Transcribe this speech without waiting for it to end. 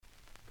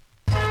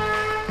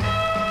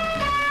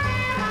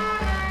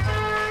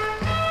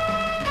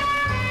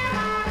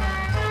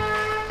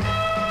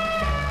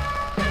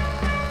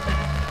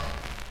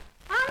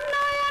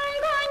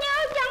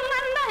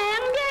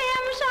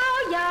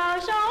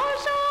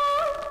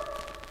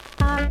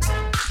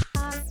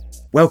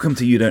Welcome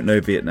to You Don't Know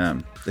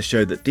Vietnam, the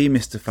show that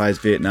demystifies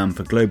Vietnam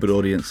for global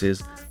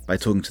audiences by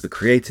talking to the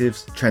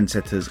creatives,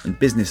 trendsetters and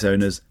business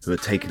owners who are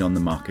taking on the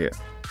market.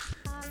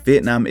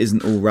 Vietnam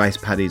isn't all rice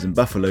paddies and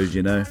buffaloes,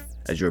 you know,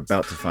 as you're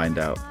about to find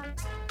out.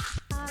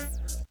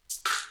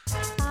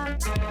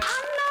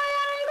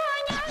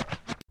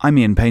 I'm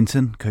Ian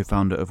Paynton,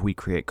 co-founder of We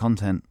Create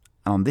Content,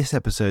 and on this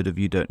episode of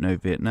You Don't Know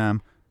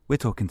Vietnam, we're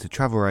talking to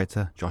travel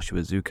writer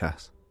Joshua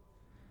Zukas.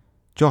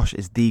 Josh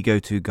is the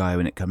go-to guy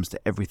when it comes to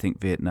everything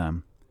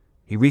Vietnam.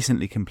 He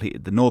recently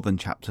completed the northern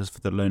chapters for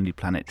the Lonely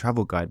Planet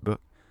travel guidebook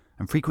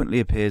and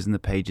frequently appears in the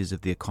pages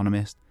of The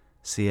Economist,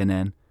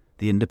 CNN,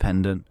 The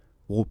Independent,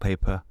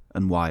 Wallpaper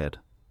and Wired.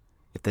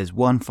 If there's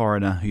one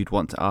foreigner who you'd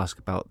want to ask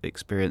about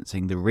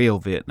experiencing the real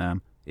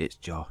Vietnam, it's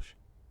Josh.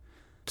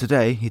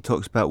 Today, he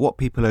talks about what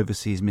people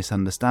overseas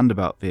misunderstand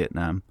about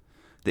Vietnam,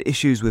 the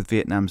issues with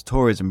Vietnam's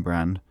tourism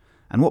brand,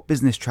 and what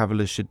business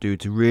travellers should do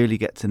to really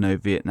get to know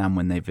Vietnam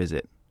when they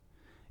visit.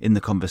 In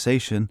the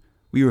conversation,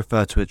 we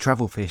refer to a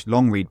travel fish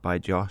long read by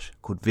Josh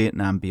called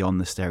Vietnam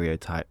Beyond the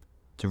Stereotype.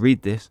 To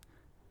read this,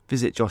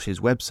 visit Josh's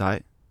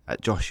website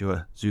at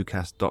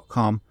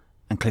joshuazukas.com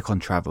and click on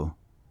travel.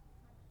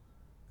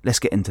 Let's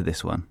get into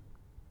this one.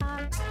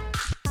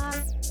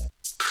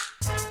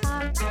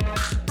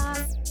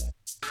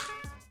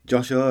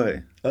 Josh,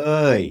 oi.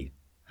 Oi.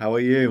 How are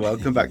you?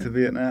 Welcome back to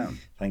Vietnam.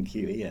 Thank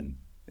you, Ian.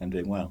 I'm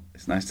doing well.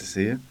 It's nice to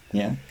see you.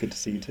 Yeah, good to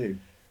see you too.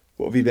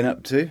 What have you been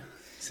up to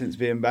since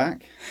being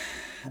back?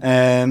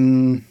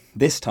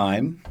 This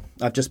time,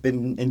 I've just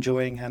been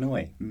enjoying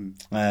Hanoi.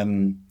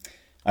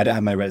 I don't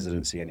have my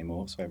residency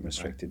anymore, so I'm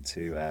restricted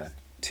to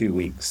 2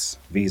 weeks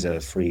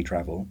visa-free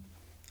travel.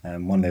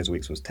 One of those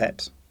weeks was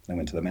Tet. I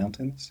went to the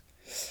mountains.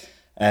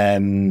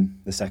 The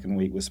second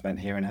week was spent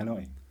here in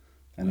Hanoi,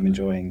 and I'm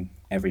enjoying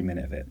every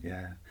minute of it.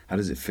 Yeah. How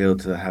does it feel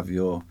to have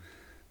your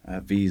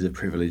visa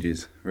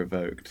privileges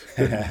revoked?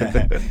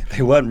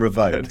 They weren't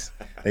revoked.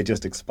 They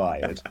just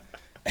expired.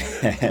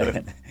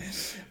 It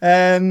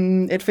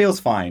feels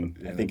fine.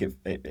 Yeah. I think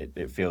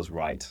it feels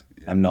right.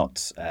 Yeah. I'm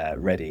not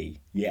ready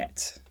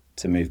yet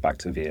to move back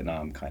to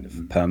Vietnam kind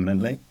of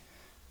permanently.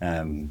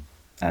 And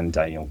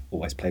you'll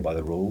always play by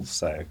the rules,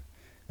 so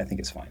I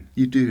think it's fine.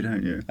 You do,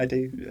 don't you? I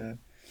do. Yeah.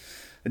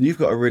 And you've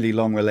got a really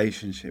long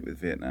relationship with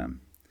Vietnam.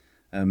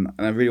 And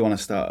I really want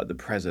to start at the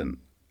present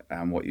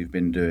and what you've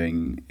been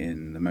doing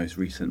in the most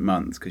recent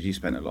months, because you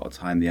spent a lot of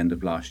time the end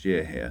of last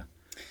year here.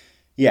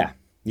 Yeah,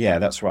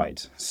 that's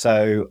right.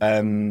 So,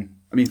 for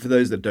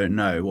those that don't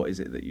know, what is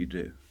it that you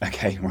do?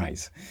 Okay,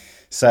 right.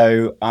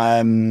 So,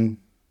 I'm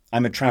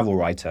a travel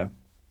writer,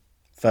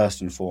 first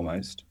and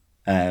foremost.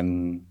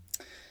 And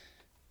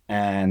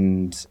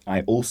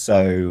I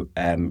also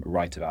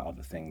write about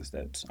other things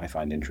that I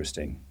find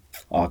interesting.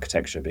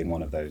 Architecture being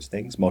one of those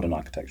things, modern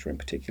architecture in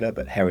particular,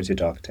 but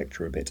heritage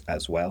architecture a bit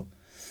as well.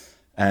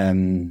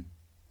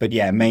 But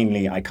yeah,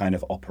 mainly I kind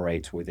of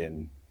operate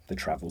within the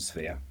travel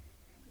sphere.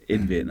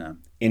 In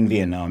Vietnam? In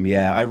Vietnam,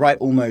 yeah. I write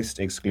almost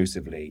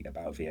exclusively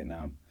about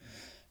Vietnam.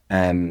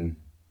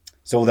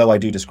 So although I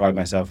do describe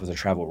myself as a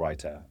travel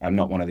writer, I'm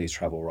not one of these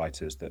travel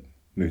writers that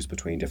moves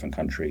between different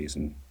countries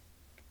and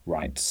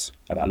writes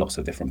about lots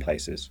of different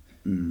places.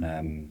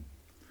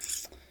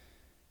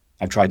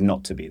 I've tried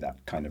not to be that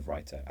kind of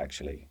writer,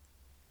 actually,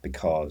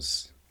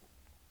 because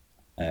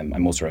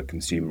I'm also a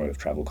consumer of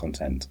travel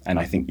content. And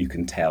I think you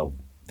can tell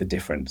the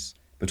difference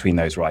between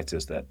those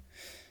writers that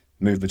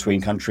move between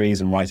countries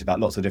and write about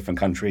lots of different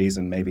countries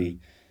and maybe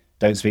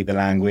don't speak the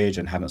language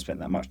and haven't spent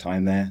that much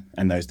time there,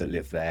 and those that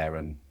live there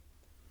and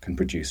can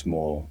produce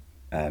more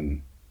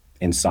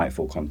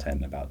insightful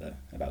content about the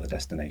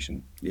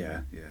destination.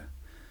 Yeah.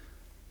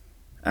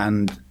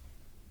 And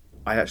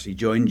I actually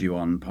joined you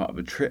on part of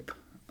a trip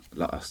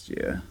last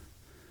year.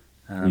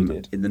 You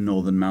did. In the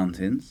Northern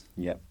Mountains.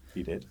 Yep,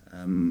 you did.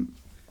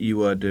 You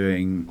were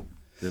doing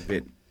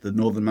the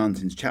Northern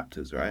Mountains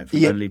chapters, right? For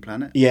Lonely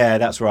Planet? Yeah,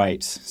 that's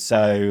right.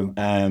 So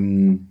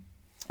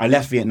I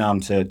left Vietnam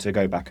to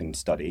go back and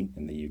study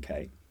in the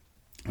UK.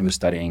 I was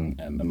studying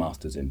a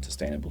master's in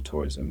sustainable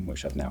tourism,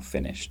 which I've now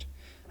finished.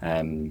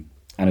 And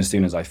as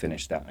soon as I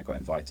finished that, I got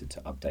invited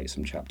to update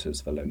some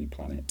chapters for Lonely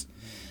Planet.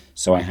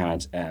 So I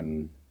had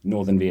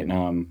Northern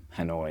Vietnam,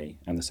 Hanoi,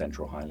 and the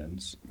Central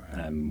Highlands,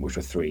 which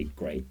were 3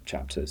 great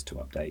chapters to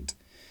update.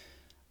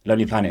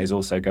 Lonely Planet is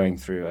also going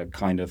through a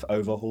kind of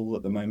overhaul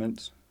at the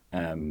moment.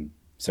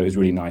 So it was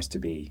really nice to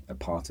be a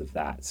part of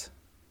that.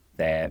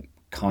 They're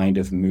kind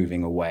of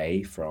moving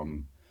away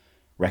from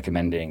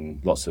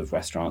recommending lots of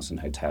restaurants and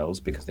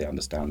hotels because they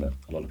understand that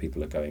a lot of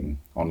people are going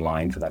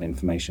online for that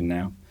information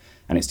now.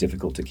 And it's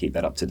difficult to keep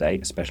that up to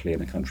date, especially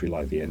in a country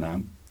like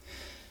Vietnam.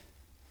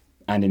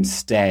 And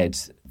instead,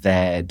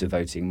 they're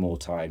devoting more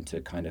time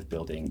to kind of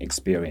building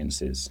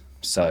experiences.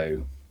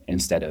 So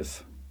instead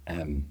of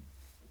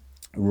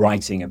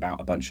writing about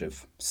a bunch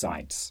of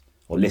sites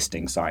or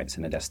listing sites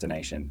in a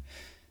destination,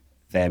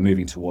 they're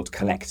moving towards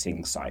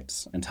collecting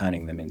sites and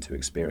turning them into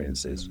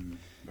experiences.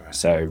 Right.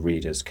 So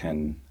readers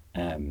can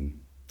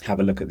have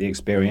a look at the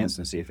experience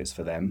and see if it's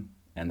for them.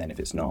 And then if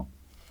it's not,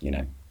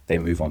 they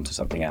move on to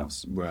something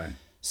else. Right.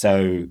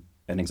 So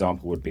an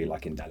example would be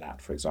like in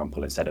Dalat, for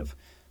example, instead of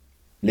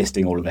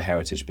listing all of the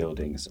heritage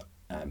buildings,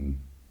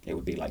 it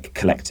would be like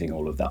collecting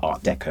all of the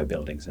Art Deco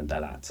buildings in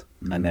Dalat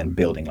and then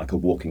building like a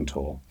walking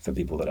tour for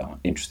people that are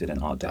interested in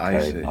Art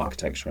Deco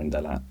architecture in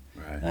Dalat.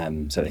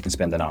 Right. So they can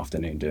spend an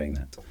afternoon doing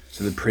that.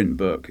 So the print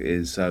book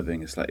is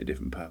serving a slightly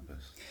different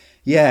purpose.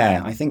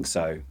 Yeah, I think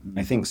so.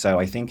 I think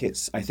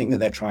that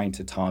they're trying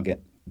to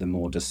target the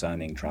more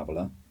discerning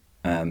traveller,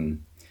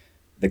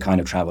 the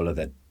kind of traveller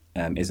that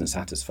isn't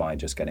satisfied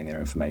just getting their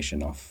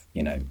information off,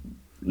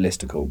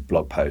 listicle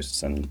blog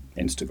posts and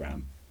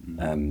Instagram,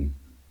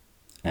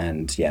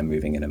 and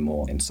moving in a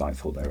more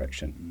insightful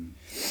direction.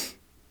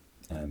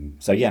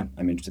 So yeah,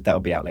 I'm interested. That'll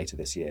be out later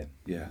this year.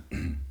 Yeah.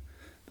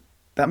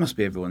 That must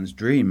be everyone's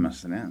dream,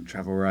 mustn't it?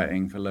 Travel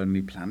writing for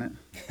Lonely Planet.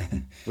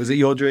 Was it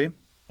your dream?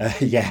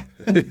 Yeah.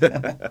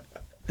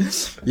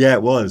 Yeah,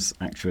 it was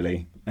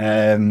actually.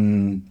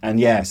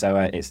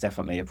 So it's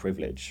definitely a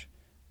privilege.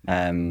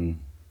 It's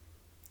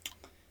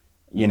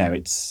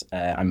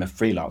I'm a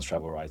freelance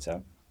travel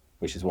writer,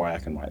 which is why I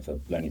can write for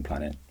Lonely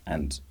Planet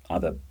and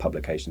other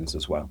publications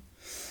as well.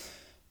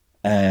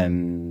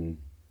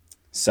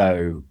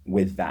 So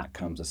with that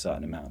comes a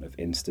certain amount of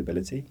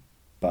instability,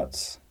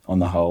 but on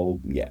the whole,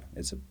 yeah,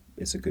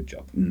 it's a good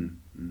job.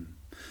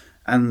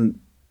 And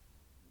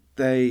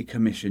they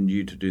commissioned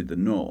you to do the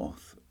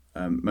North,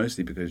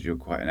 mostly because you're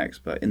quite an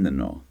expert in the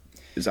North.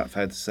 Is that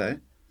fair to say?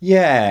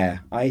 Yeah,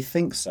 I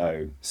think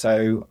so.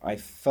 So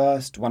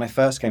when I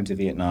first came to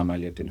Vietnam, I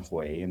lived in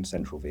Hue in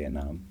central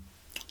Vietnam.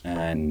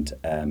 And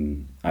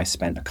I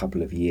spent a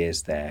couple of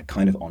years there,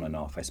 kind of on and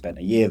off. I spent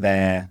a year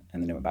there,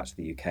 and then I went back to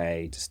the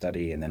UK to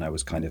study, and then I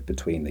was kind of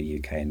between the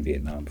UK and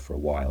Vietnam for a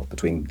while,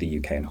 between the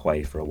UK and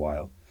Hue for a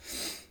while.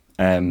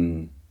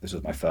 This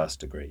was my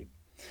first degree.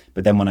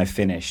 But then when I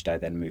finished, I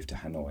then moved to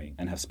Hanoi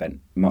and have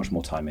spent much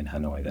more time in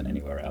Hanoi than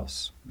anywhere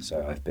else.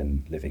 So I've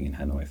been living in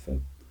Hanoi for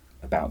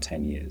about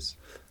 10 years.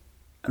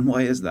 And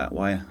why is that?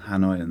 Why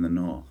Hanoi in the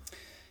North?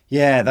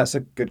 Yeah, that's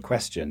a good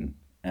question.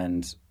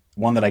 And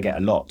one that I get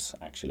a lot,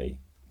 actually.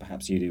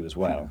 Perhaps you do as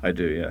well. I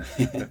do, yeah.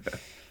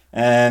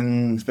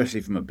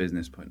 Especially from a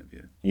business point of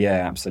view.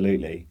 Yeah,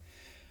 absolutely.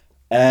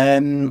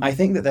 I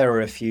think that there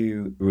are a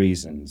few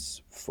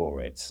reasons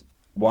for it.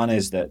 One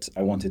is that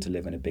I wanted to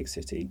live in a big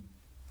city,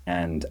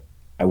 and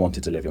I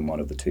wanted to live in one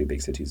of the two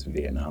big cities in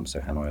Vietnam,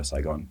 so Hanoi or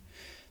Saigon.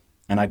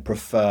 And I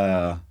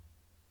prefer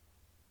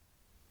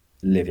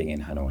living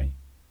in Hanoi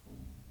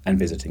and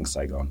visiting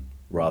Saigon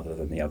rather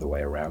than the other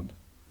way around.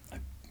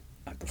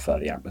 I prefer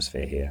the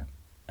atmosphere here.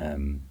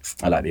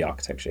 I like the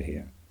architecture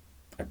here.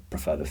 I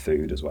prefer the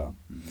food as well.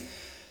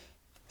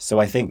 So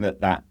I think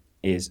that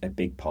is a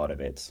big part of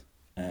it.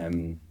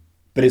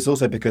 But it's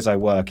also because I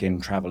work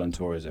in travel and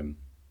tourism.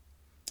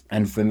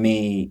 And for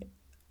me,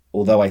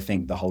 although I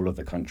think the whole of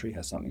the country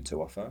has something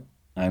to offer,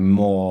 I'm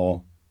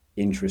more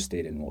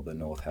interested in what the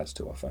North has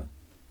to offer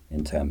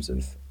in terms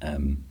of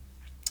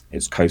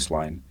its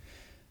coastline,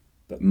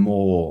 but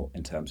more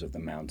in terms of the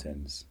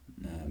mountains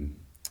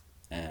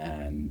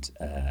and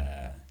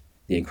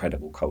the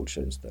incredible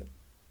cultures that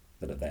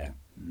are there.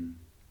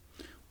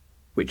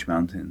 Which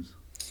mountains?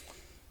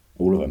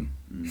 All of them.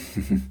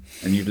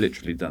 And you've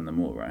literally done them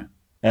all, right?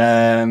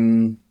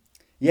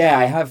 Yeah,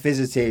 I have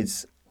visited,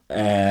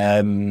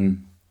 I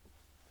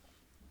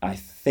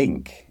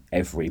think,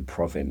 every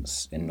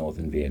province in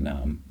northern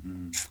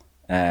Vietnam.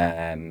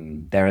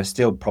 There are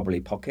still probably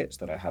pockets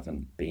that I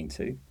haven't been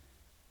to.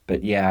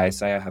 But yeah, I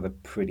say I have a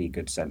pretty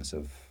good sense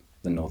of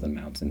the northern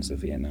mountains of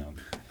Vietnam.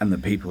 And the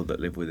people that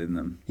live within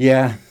them.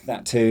 Yeah,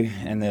 that too.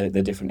 And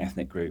the different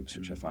ethnic groups,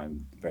 which I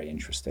find very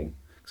interesting.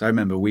 Because I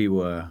remember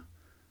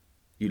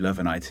you love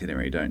an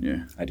itinerary, don't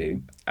you? I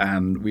do.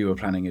 And we were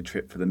planning a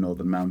trip for the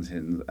Northern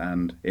Mountains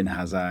and in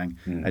Ha Giang,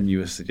 and you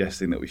were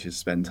suggesting that we should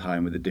spend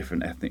time with a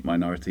different ethnic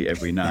minority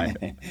every night.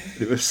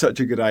 It was such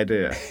a good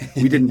idea.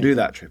 We didn't do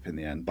that trip in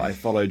the end, but I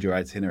followed your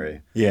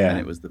itinerary, and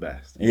it was the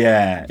best.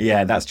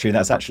 Yeah, that's true.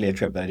 That's actually a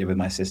trip that I did with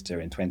my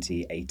sister in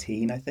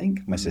 2018, I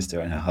think, my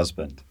sister and her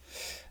husband.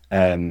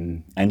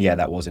 And yeah,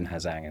 that was in Ha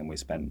Giang, and we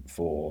spent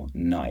 4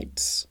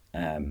 nights.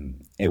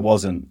 It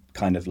wasn't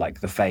kind of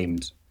like the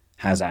famed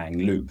Ha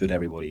Giang loop that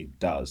everybody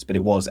does, but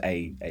it was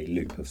a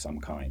loop of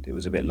some kind. It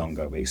was a bit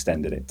longer. We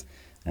extended it.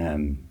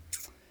 I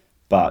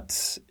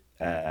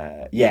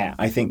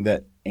think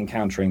that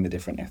encountering the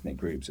different ethnic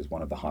groups is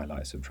one of the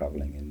highlights of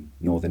traveling in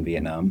northern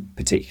Vietnam,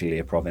 particularly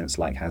a province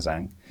like Ha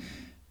Giang.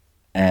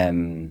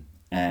 And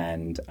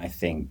I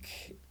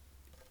think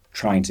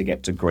trying to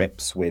get to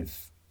grips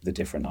with the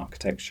different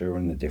architecture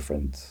and the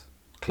different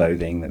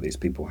clothing that these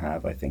people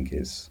have, I think,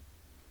 is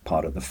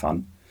part of the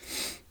fun.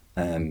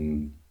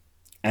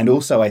 And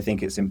also, I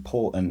think it's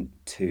important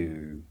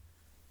to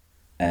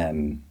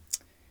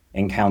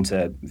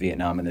encounter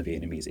Vietnam and the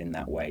Vietnamese in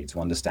that way, to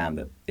understand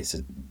that it's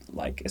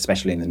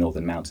especially in the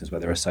northern mountains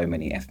where there are so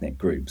many ethnic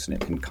groups and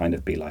it can kind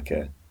of be like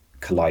a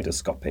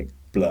kaleidoscopic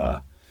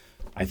blur.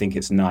 I think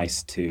it's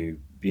nice to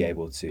be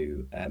able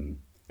to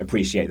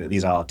appreciate that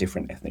these are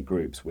different ethnic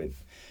groups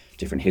with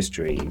different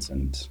histories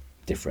and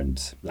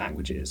different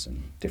languages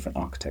and different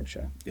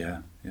architecture.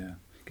 Yeah.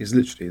 Because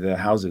literally their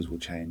houses will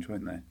change,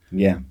 won't they?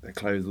 Yeah. Their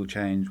clothes will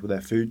change. Will their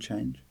food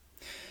change?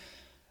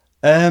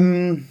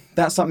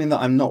 That's something that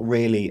I'm not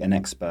really an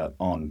expert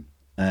on.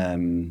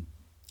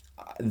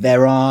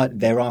 There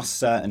are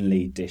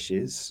certainly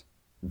dishes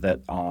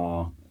that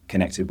are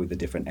connected with the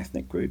different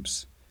ethnic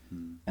groups.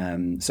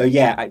 So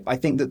yeah, I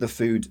think that the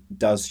food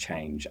does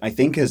change. I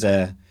think as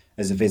a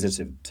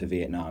visitor to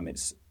Vietnam,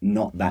 it's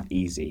not that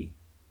easy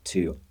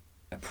to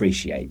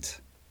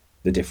appreciate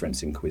the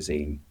difference in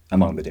cuisine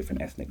among the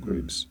different ethnic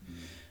groups,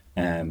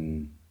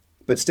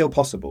 but still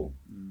possible.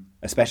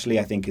 Especially,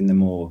 I think, in the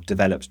more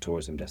developed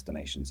tourism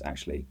destinations.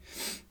 Actually,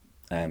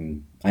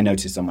 I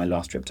noticed on my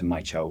last trip to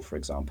Mai Châu, for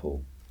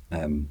example,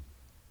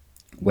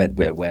 where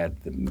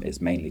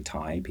it's mainly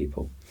Thai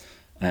people.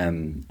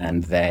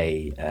 And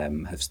they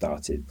have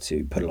started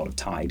to put a lot of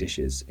Thai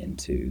dishes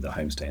into the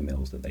homestay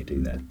meals that they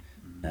do there.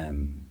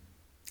 And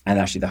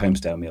actually, the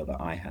homestay meal that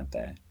I had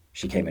there,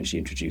 she came and she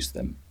introduced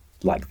them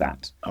like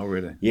that. Oh,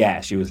 really?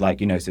 Yeah, she was like,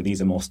 so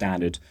these are more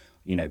standard,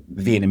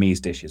 Vietnamese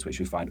dishes, which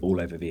we find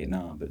all over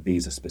Vietnam, but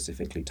these are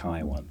specifically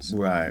Thai ones.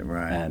 Right.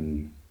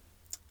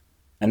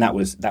 And that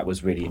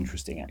was really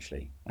interesting,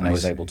 actually. And I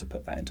was able to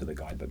put that into the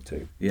guidebook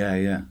too.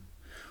 Yeah.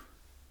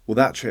 Well,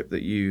 that trip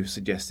that you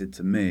suggested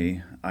to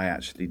me, I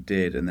actually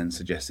did and then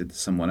suggested to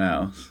someone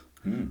else.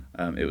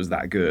 It was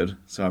that good.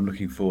 So I'm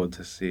looking forward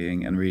to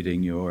seeing and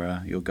reading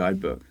your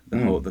guidebook,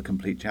 the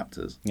complete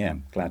chapters. Yeah,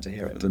 glad to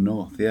hear it. The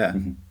North, yeah.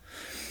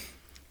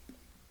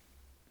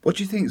 What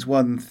do you think is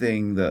one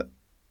thing that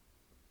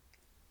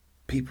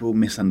people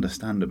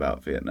misunderstand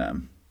about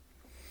Vietnam?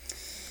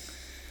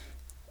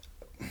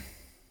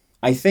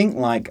 I think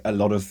like a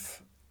lot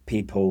of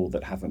people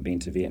that haven't been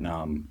to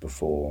Vietnam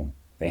before,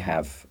 they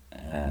have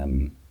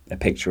a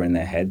picture in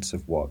their heads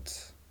of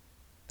what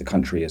the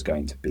country is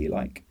going to be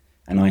like.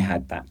 And I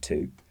had that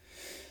too.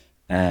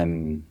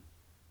 The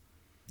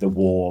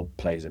war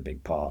plays a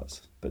big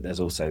part, but there's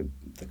also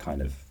the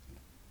kind of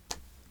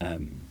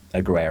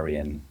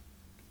agrarian,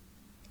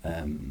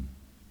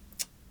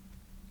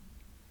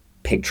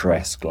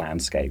 picturesque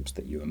landscapes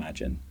that you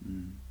imagine.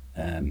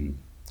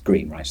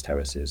 Green rice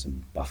terraces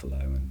and buffalo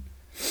and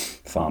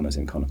farmers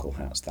in conical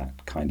hats,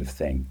 that kind of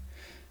thing.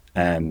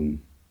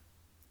 And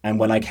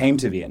when I came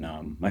to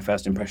Vietnam, my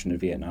first impression of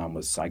Vietnam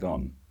was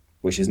Saigon,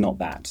 which is not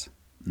that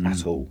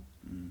at all.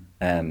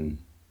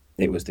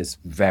 It was this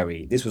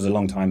was a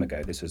long time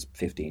ago. This was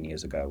 15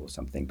 years ago or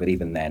something. But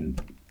even then,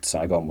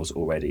 Saigon was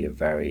already a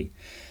very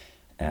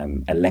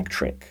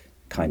electric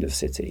kind of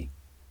city.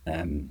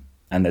 And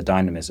the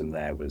dynamism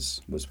there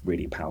was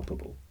really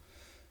palpable.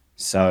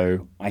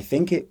 So I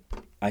think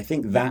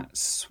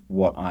that's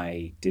what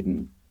I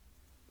didn't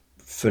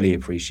fully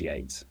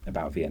appreciate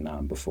about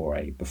Vietnam before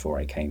I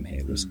came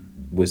here was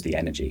the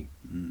energy.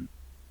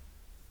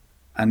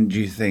 And do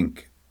you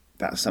think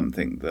that's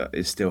something that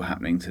is still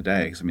happening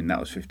today? Because that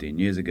was 15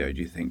 years ago.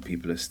 Do you think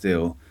people are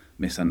still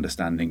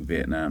misunderstanding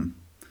Vietnam,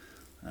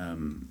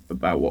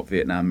 about what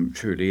Vietnam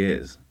truly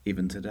is,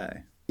 even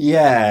today?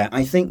 Yeah,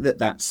 I think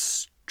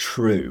that's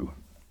true.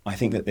 I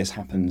think that this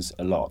happens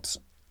a lot.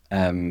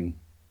 I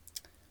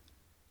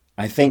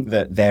think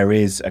that there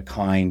is a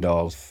kind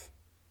of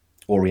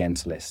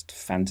Orientalist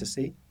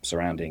fantasy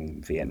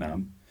surrounding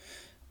Vietnam,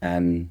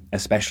 and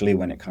especially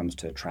when it comes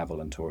to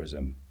travel and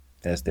tourism,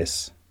 there's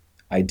this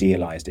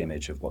idealized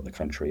image of what the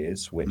country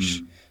is,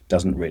 which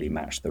doesn't really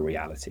match the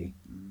reality.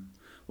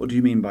 What do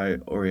you mean by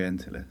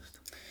Orientalist?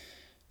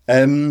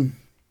 So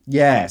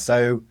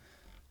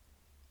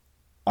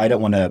I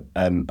don't want to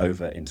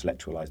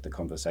over-intellectualize the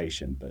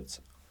conversation, but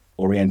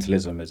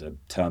Orientalism is a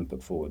term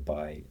put forward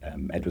by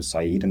Edward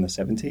Said in the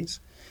 70s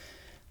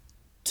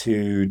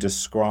to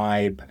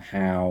describe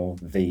how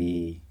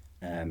the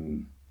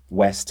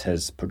West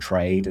has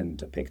portrayed and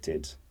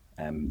depicted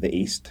the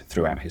East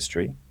throughout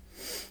history.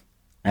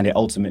 And it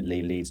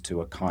ultimately leads to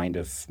a kind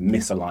of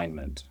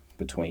misalignment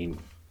between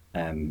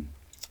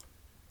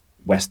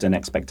Western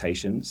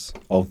expectations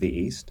of the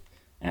East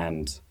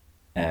and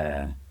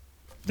the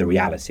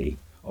reality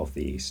of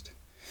the East.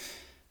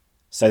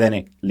 So then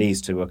it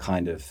leads to a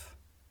kind of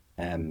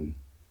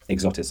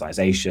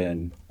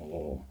exoticization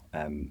or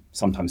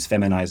sometimes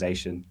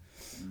feminization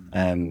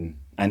and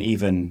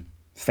even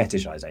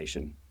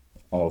fetishization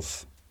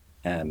of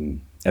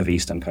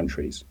Eastern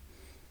countries.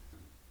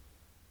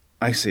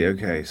 I see,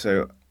 okay.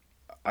 So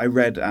I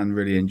read and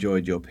really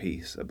enjoyed your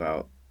piece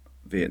about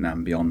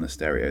Vietnam beyond the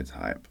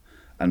stereotype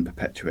and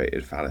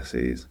perpetuated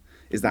fallacies.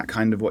 Is that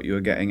kind of what you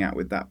were getting at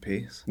with that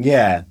piece?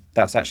 Yeah,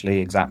 that's actually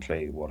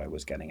exactly what I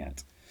was getting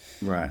at.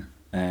 Right.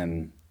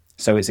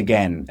 So it's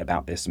again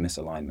about this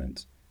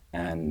misalignment.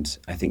 And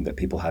I think that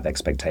people have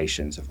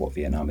expectations of what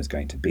Vietnam is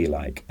going to be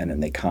like, and then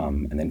they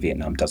come, and then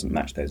Vietnam doesn't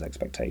match those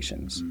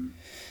expectations.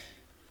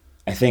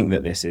 I think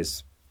that this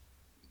is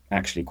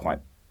actually quite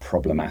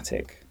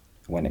problematic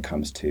when it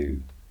comes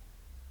to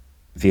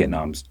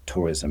Vietnam's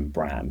tourism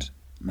brand.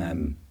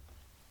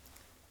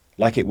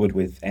 Like it would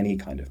with any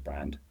kind of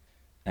brand.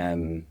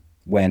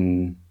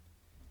 When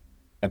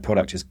a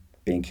product is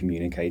being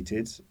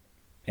communicated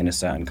in a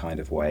certain kind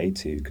of way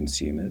to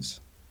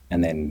consumers,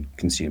 and then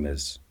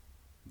consumers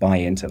buy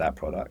into that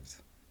product,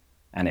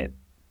 and it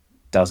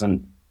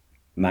doesn't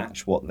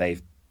match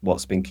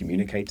what's been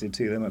communicated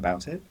to them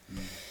about it,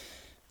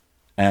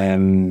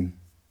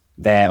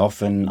 they're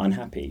often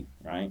unhappy,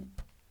 right?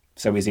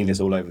 So we see this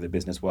all over the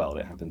business world.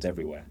 It happens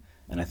everywhere.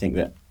 And I think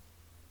that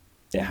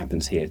it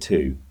happens here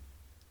too.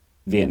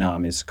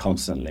 Vietnam is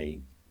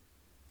constantly,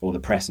 or the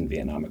press in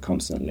Vietnam are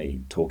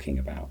constantly talking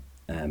about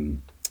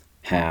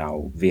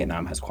how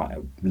Vietnam has quite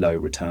a low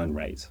return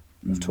rate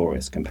of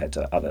tourists compared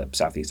to other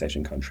Southeast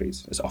Asian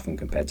countries, as often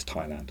compared to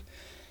Thailand.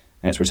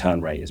 And its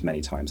return rate is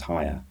many times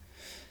higher.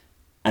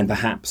 And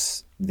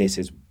perhaps this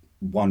is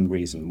one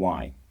reason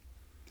why.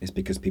 It's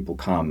because people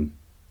come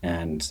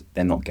and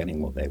they're not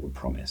getting what they were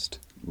promised.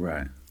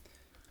 Right.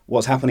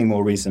 What's happening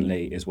more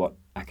recently is what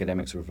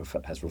academics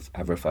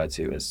have referred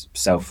to as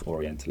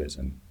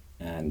self-Orientalism.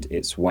 And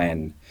it's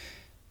when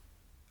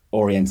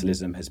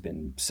Orientalism has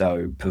been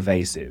so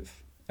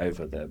pervasive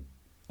over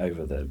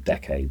the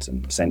decades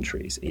and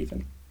centuries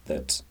even,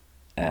 that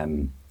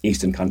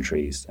Eastern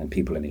countries and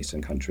people in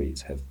Eastern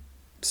countries have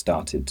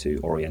started to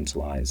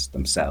Orientalize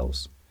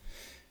themselves.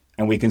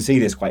 And we can see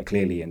this quite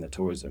clearly in the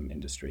tourism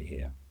industry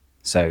here.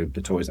 So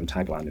the tourism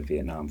tagline of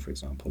Vietnam, for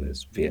example,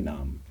 is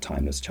Vietnam,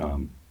 Timeless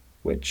Charm,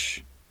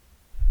 which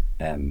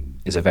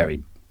is a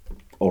very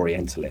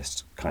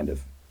Orientalist kind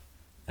of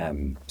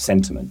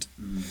sentiment.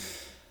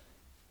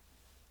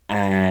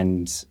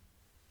 And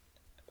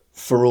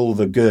for all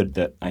the good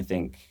that I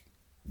think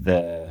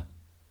the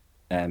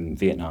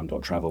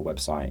Vietnam.travel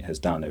website has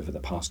done over the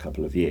past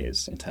couple of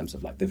years in terms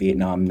of like the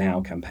Vietnam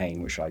Now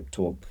campaign, which I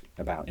talk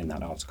about in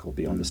that article,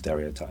 Beyond the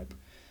Stereotype,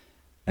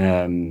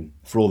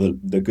 for all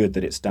the good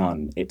that it's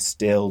done, it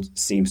still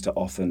seems to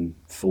often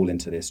fall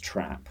into this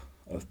trap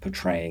of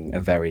portraying a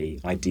very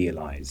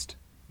idealized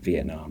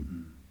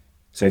Vietnam.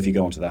 So if you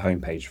go onto the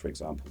homepage, for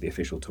example, the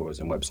official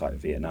tourism website of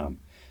Vietnam,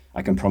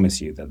 I can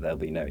promise you that there'll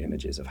be no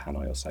images of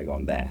Hanoi or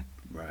Saigon there.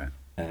 Right.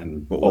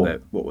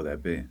 What will there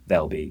be?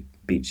 There'll be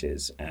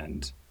beaches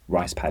and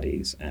rice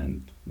paddies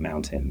and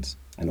mountains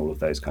and all of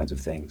those kinds of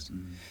things.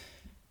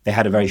 They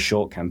had a very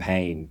short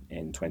campaign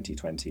in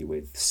 2020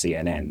 with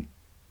CNN,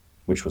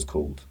 which was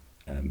called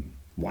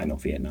Why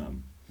Not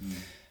Vietnam,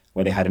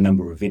 where they had a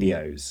number of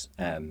videos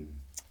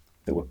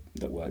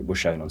that were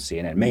shown on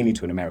CNN, mainly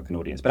to an American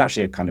audience, but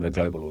actually a kind of a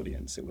global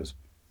audience. It was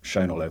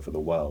shown all over the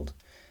world.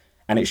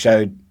 And it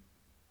showed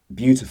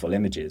beautiful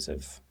images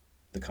of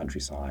the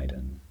countryside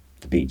and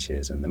the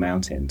beaches and the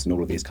mountains and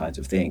all of these kinds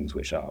of things,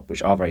 which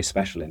are very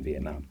special in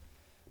Vietnam.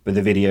 But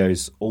the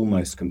videos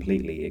almost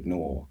completely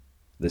ignore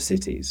the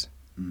cities.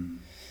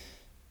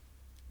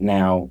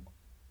 Now,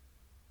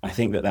 I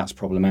think that that's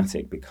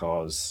problematic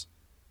because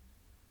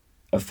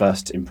of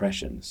first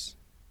impressions.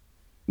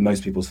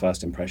 Most people's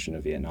first impression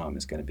of Vietnam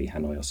is going to be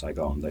Hanoi or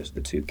Saigon. Those are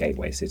the two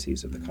gateway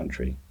cities of the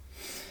country.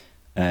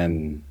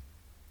 And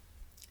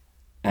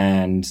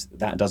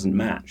that doesn't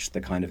match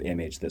the kind of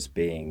image that's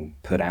being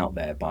put out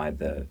there by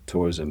the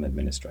tourism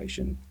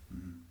administration.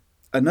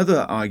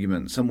 Another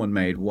argument someone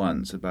made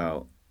once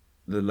about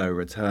the low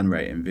return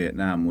rate in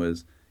Vietnam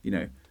was,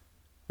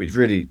 which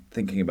really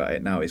thinking about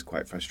it now is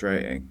quite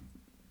frustrating.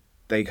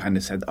 They kind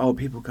of said,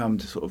 people come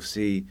to sort of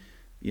see,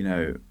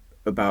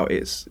 about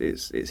its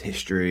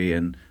history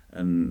and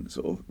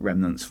sort of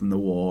remnants from the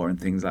war and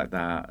things like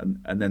that.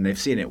 And then they've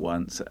seen it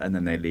once and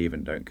then they leave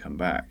and don't come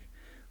back,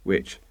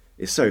 which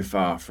is so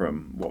far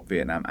from what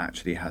Vietnam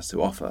actually has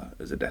to offer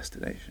as a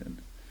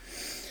destination.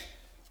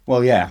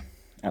 Well, yeah,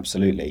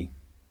 absolutely.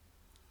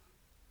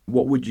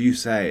 What would you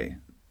say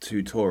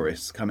to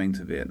tourists coming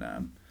to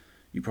Vietnam?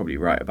 You probably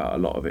write about a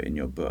lot of it in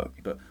your book,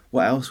 but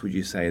what else would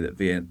you say that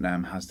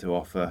Vietnam has to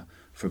offer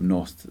from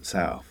north to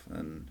south,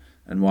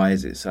 and why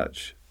is it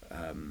such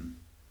an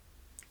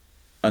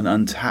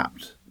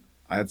untapped?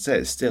 I'd say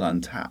it's still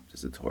untapped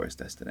as a tourist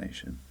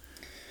destination.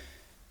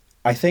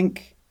 I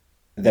think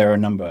there are a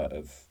number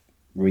of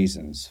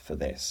reasons for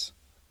this.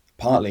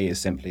 Partly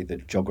is simply the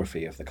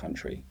geography of the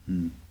country.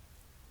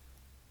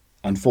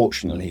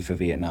 Unfortunately for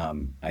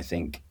Vietnam, I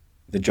think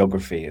the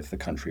geography of the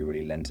country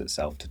really lends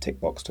itself to tick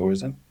box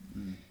tourism.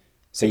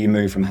 So you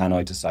move from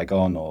Hanoi to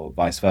Saigon or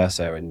vice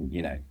versa, and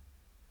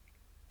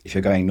if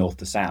you're going north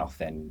to south,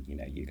 then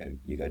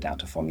you go down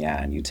to Phom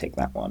Nha and you tick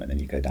that one, and then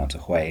you go down to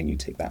Hue and you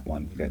tick that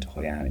one. You go to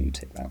Hoi An and you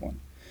tick that one.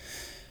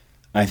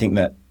 I think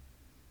that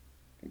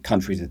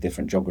countries with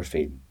different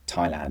geography,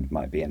 Thailand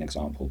might be an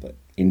example, but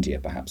India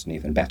perhaps an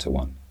even better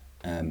one,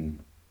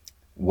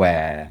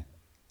 where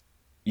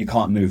you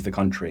can't move through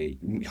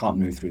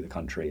the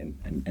country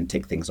and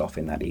tick things off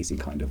in that easy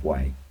kind of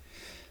way.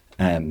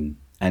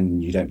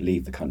 And you don't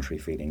leave the country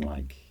feeling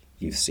like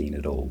you've seen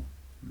it all.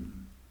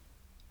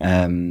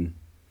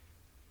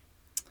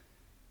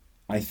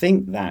 I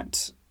think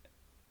that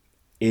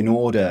in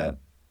order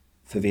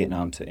for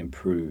Vietnam to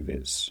improve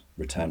its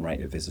return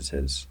rate of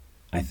visitors,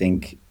 I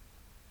think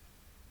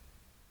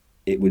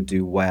it would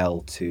do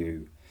well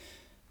to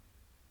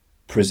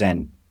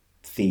present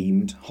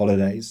themed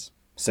holidays.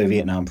 So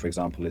Vietnam, for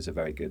example, is a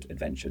very good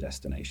adventure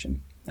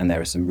destination, and there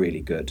are some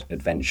really good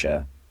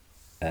adventure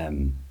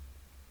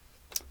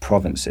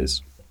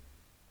provinces,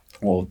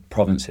 or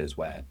provinces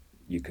where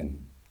you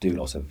can do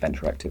lots of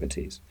adventure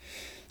activities.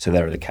 So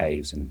there are the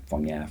caves in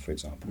Phong Nha, for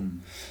example.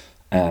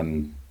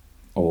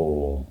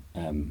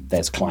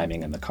 There's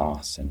climbing in the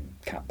Khas and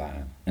Cat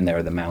Ba, and there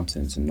are the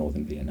mountains in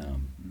northern Vietnam.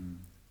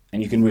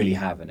 And you can really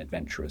have an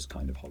adventurous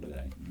kind of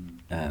holiday.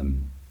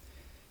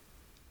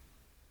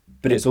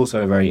 But it's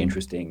also a very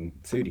interesting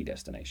foodie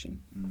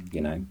destination. You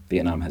know,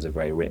 Vietnam has a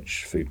very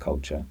rich food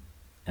culture,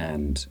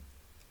 and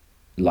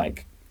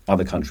like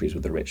other countries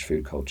with a rich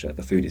food culture,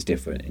 the food is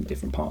different in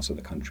different parts of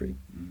the country,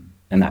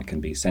 and that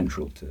can be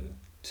central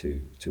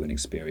to an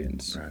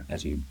experience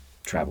as you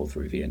travel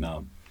through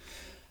Vietnam.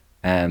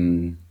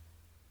 And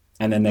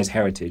then there's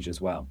heritage as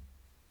well.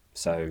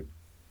 So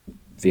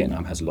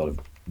Vietnam has a lot of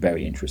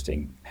very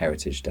interesting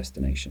heritage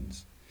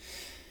destinations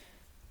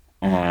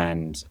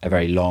and a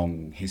very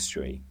long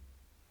history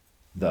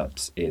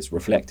that is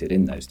reflected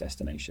in those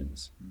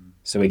destinations.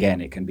 So again,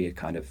 it can be a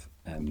kind of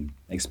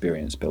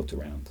experience built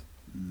around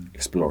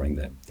exploring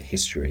the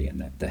history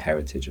and the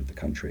heritage of the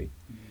country.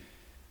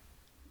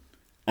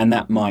 And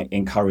that might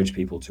encourage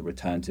people to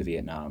return to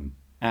Vietnam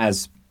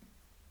as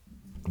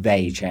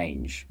they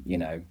change, you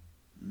know.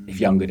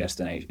 If younger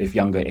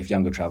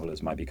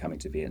travelers might be coming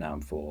to Vietnam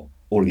for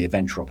all of the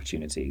adventure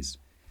opportunities,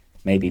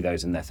 maybe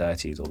those in their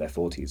 30s or their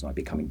 40s might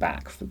be coming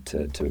back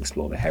to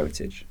explore the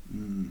heritage.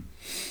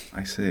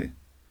 I see.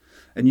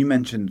 And you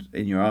mentioned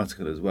in your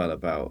article as well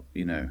about,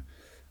 you know,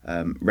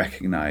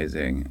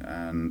 recognizing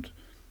and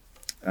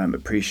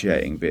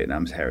appreciating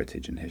Vietnam's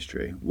heritage and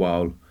history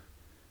while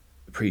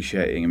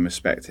appreciating and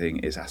respecting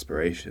its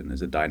aspiration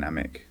as a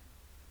dynamic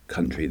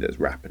country that's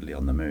rapidly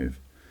on the move.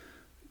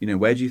 You know,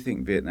 where do you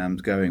think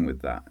Vietnam's going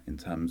with that in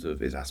terms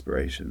of its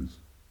aspirations?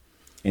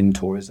 In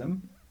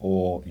tourism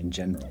or in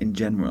general? In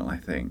general, I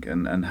think.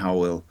 And how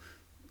will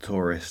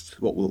tourists,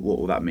 what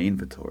will that mean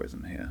for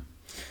tourism here?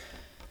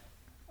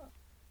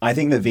 I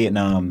think that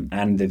Vietnam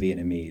and the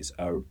Vietnamese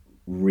are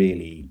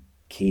really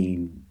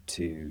keen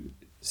to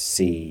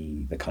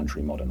see the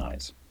country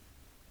modernize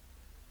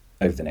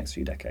over the next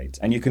few decades.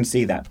 And you can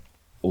see that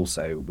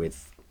also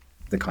with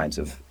the kinds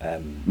of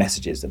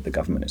messages that the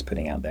government is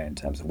putting out there in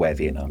terms of where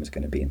Vietnam is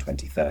going to be in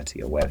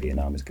 2030 or where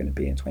Vietnam is going to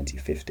be in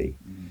 2050.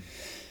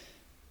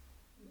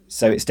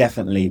 So it's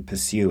definitely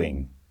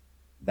pursuing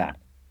that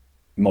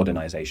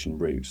modernization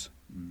route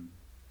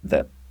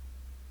that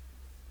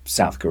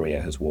South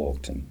Korea has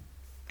walked and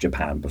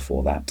Japan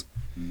before that.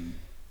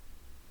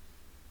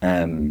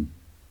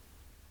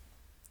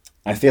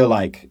 I feel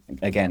like,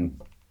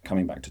 again,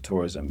 coming back to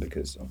tourism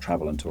or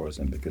travel and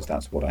tourism, because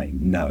that's what I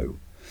know,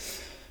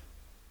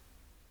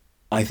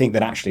 I think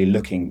that actually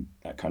looking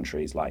at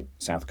countries like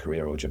South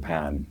Korea or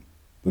Japan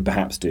would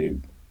perhaps do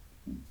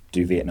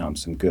Vietnam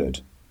some good.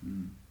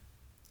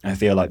 I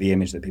feel like the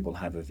image that people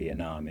have of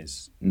Vietnam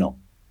is not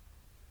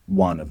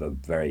one of a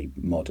very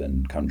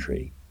modern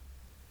country.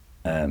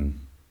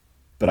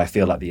 But I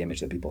feel like the image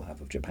that people have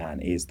of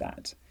Japan is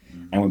that.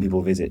 And when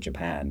people visit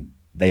Japan,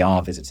 they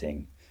are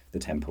visiting the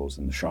temples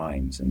and the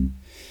shrines and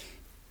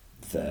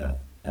the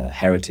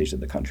heritage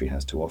that the country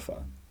has to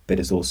offer. But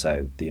it's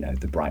also, you know,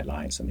 the bright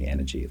lights and the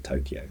energy of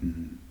Tokyo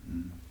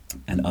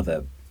and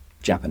other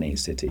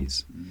Japanese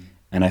cities.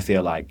 And I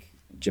feel like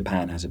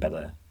Japan has a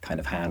better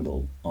kind of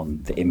handle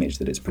on the image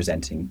that it's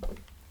presenting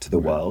to the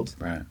world.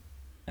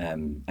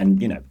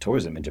 And, you know,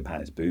 tourism in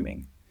Japan is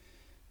booming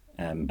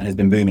and has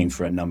been booming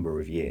for a number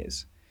of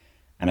years.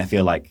 And I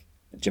feel like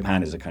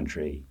Japan is a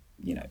country,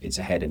 you know, it's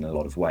ahead in a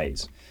lot of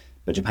ways.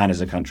 But Japan is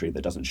a country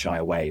that doesn't shy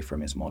away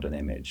from its modern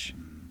image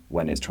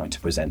when it's trying to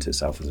present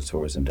itself as a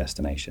tourism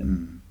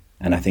destination.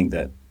 And I think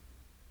that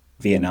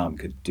Vietnam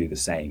could do the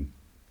same.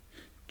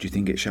 Do you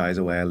think it shies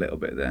away a little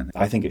bit then?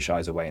 I think it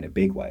shies away in a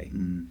big way.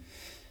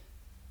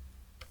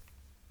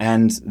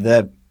 And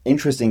the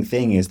interesting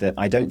thing is that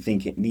I don't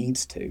think it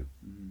needs to,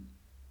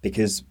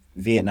 because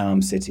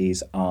Vietnam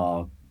cities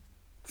are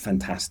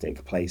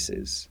fantastic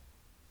places.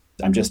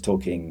 I'm just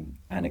talking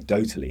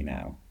anecdotally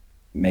now.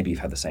 Maybe you've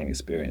had the same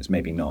experience,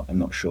 maybe not, I'm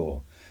not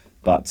sure.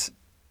 But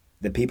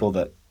the people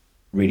that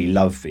really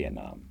love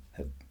Vietnam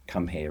have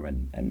come here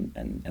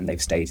and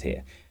they've stayed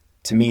here.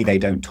 To me, they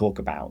don't talk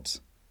about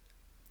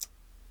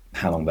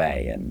Halong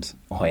Bay and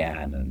Hoi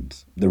An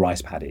and the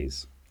rice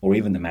paddies or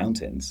even the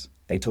mountains.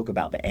 They talk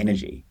about the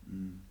energy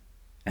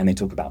and they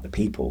talk about the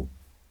people.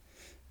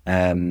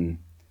 And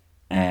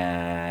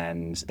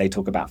they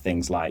talk about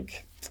things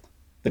like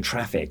the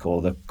traffic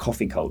or the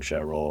coffee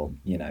culture or,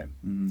 you know,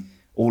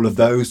 all of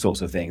those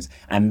sorts of things.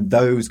 And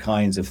those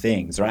kinds of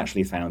things are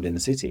actually found in the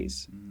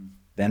cities.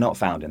 They're not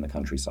found in the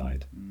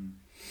countryside.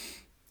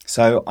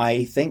 So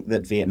I think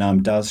that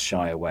Vietnam does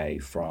shy away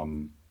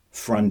from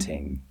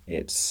fronting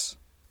its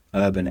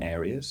urban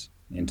areas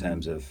in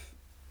terms of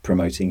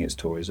promoting its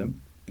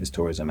tourism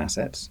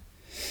assets.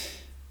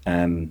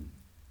 And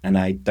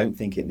I don't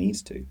think it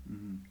needs to.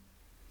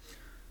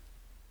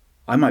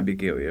 I might be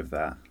guilty of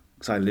that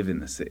because I live in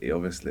the city,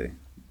 obviously.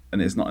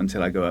 And it's not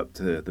until I go up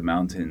to the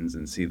mountains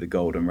and see the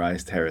golden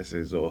rice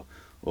terraces or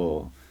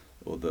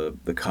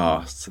the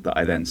casts that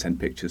I then send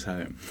pictures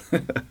home.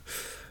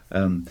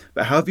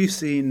 But how have you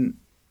seen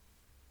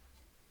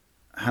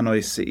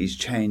Hanoi's cities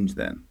change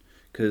then?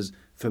 Because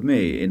for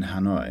me in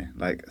Hanoi,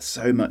 like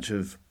so much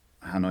of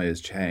Hanoi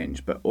has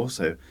changed, but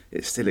also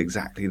it's still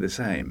exactly the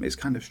same. It's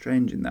kind of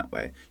strange in that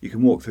way. You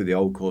can walk through the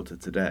old quarter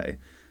today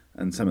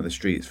and some of the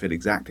streets feel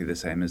exactly the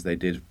same as they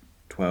did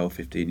 12,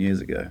 15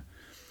 years ago.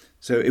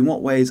 So in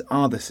what ways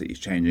are the cities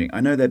changing?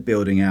 I know they're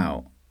building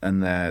out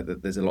and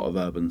there's a lot of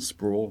urban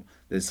sprawl.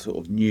 There's sort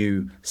of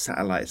new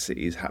satellite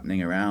cities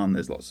happening around.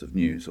 There's lots of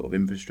new sort of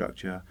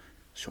infrastructure,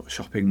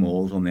 shopping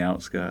malls on the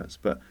outskirts.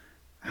 But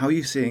how are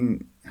you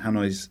seeing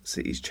Hanoi's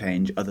cities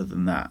change other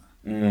than that?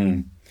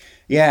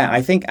 Yeah,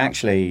 I think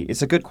actually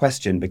it's a good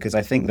question, because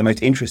I think the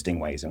most interesting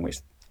ways in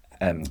which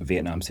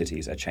Vietnam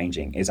cities are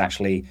changing is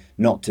actually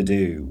not to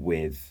do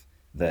with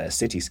the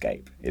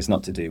cityscape. It's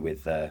not to do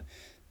with the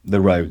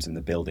roads and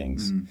the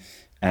buildings.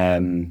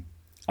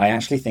 I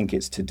actually think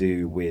it's to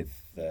do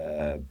with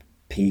the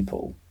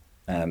people.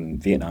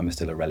 Vietnam is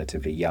still a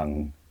relatively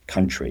young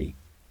country,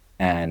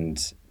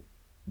 and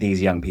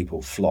these young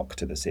people flock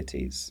to the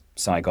cities.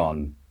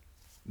 Saigon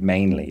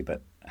mainly,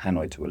 but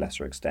Hanoi to a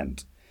lesser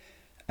extent.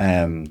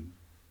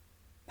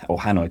 Or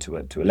Hanoi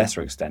to a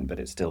lesser extent, but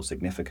it's still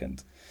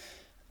significant.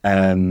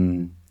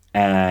 And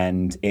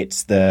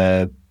it's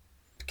the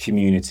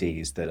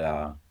communities that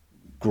are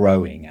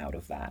growing out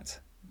of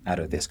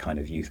this kind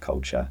of youth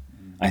culture.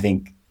 I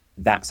think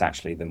that's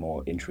actually the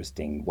more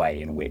interesting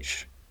way in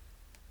which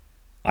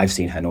I've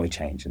seen Hanoi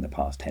change in the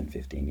past 10,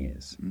 15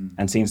 years,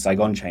 and seen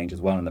Saigon change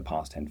as well in the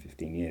past 10,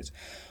 15 years.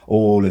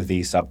 All of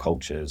these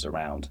subcultures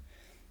around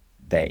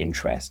their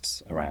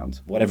interests,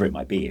 around whatever it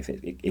might be. If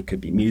it could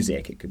be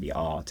music, it could be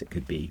art, it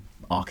could be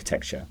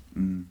architecture.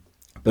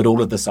 But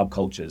all of the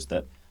subcultures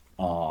that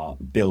are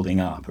building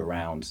up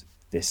around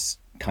this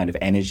kind of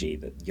energy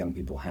that young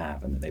people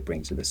have and that they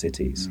bring to the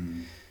cities.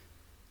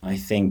 I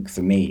think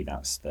for me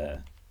that's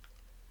the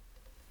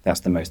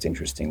most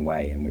interesting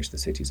way in which the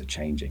cities are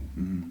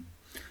changing.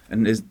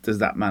 And does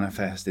that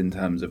manifest in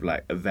terms of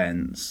like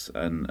events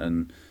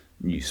and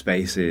new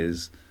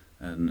spaces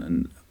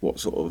and what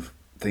sort of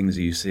things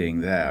are you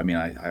seeing there? I mean,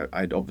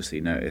 I'd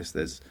obviously noticed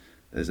there's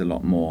a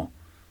lot more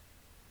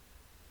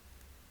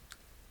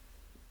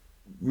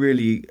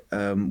really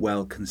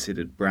well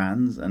considered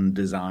brands and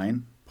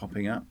design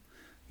popping up.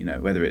 You know,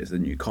 whether it's the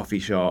new coffee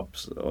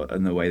shops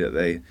and the way that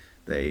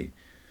they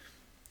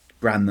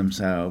brand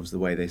themselves, the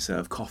way they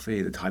serve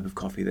coffee, the type of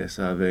coffee they're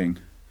serving,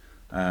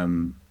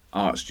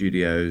 art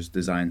studios,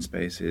 design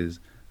spaces,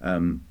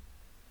 and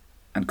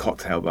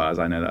cocktail bars.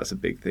 I know that's a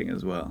big thing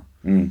as well.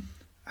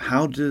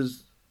 How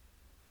does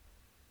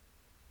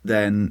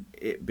then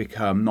it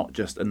become not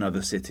just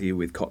another city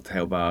with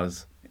cocktail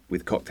bars,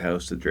 with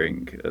cocktails to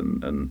drink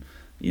and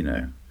you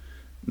know,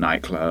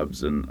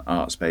 nightclubs and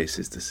art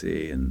spaces to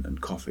see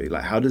and coffee?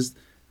 Like,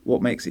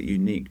 what makes it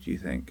unique, do you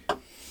think?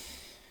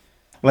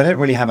 Well, I don't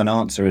really have an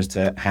answer as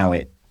to how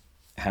it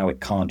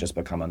can't just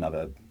become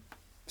another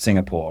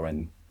Singapore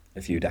in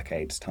a few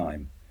decades'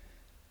 time.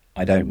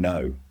 I don't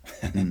know.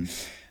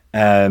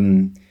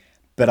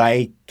 But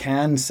I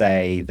can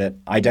say that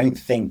I don't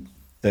think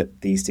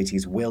that these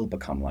cities will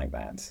become like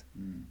that.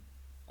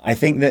 I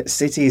think that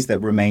cities that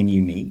remain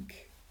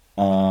unique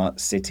are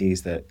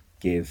cities that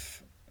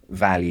give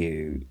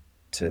value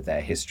to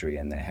their history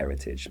and their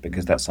heritage,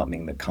 because that's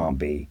something that can't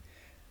be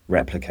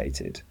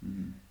replicated.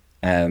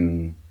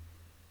 And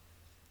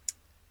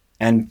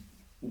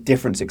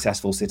different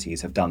successful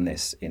cities have done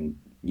this in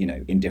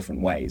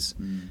different ways.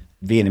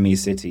 Vietnamese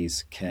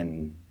cities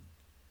can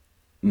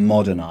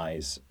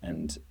modernize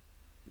and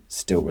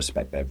still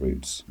respect their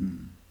roots.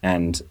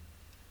 And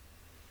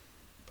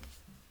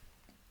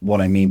what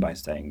I mean by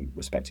saying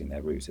respecting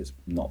their roots is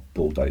not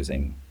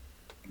bulldozing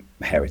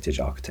heritage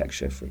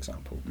architecture, for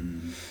example,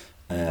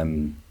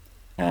 and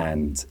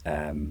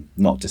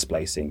not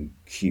displacing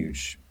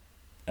huge,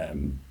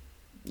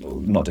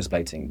 not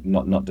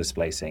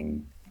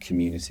displacing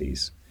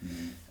communities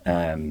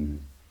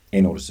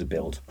in order to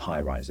build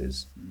high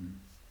rises.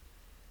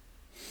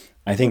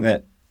 I think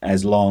that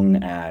as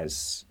long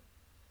as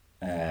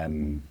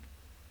the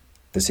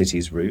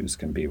city's roots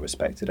can be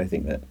respected, I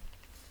think that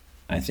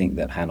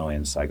Hanoi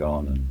and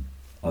Saigon and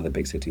other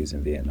big cities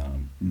in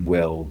Vietnam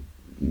will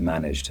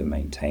manage to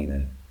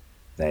maintain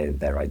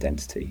their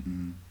identity.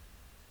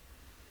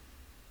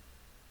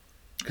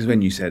 Because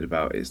when you said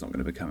about it's not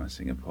going to become a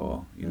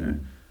Singapore, you know,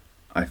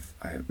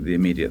 the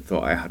immediate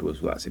thought I had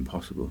was, well, that's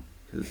impossible,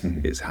 because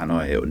it's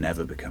Hanoi, it will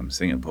never become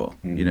Singapore.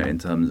 You know, in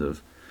terms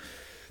of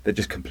they're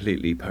just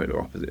completely polar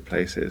opposite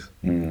places.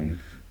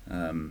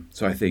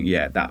 So I think,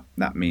 that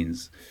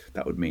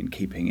would mean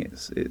keeping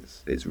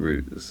its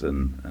roots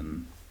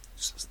and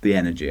the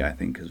energy, I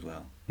think, as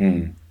well,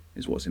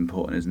 is what's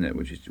important, isn't it?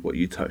 Which is what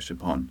you touched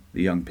upon,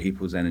 the young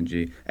people's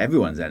energy,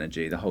 everyone's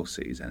energy, the whole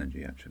city's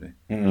energy, actually.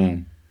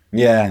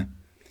 Yeah,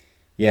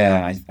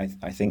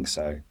 I think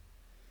so.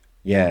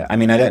 Yeah, I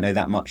mean, I don't know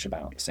that much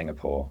about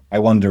Singapore. I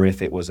wonder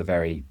if it was a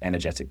very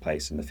energetic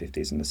place in the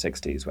 50s and the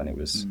 60s when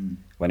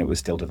it was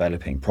still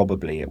developing.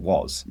 Probably it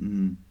was.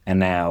 And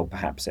now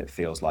perhaps it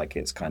feels like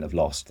it's kind of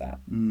lost that.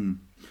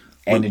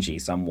 energy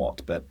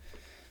somewhat, but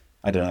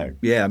I don't know.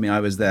 Yeah, I mean, I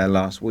was there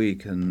last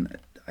week, and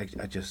I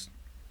just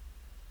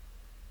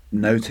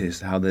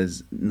noticed how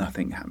there's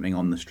nothing happening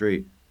on the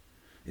street.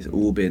 It's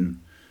all been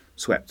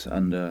swept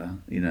under,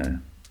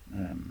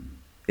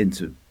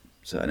 into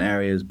certain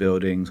areas,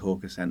 buildings,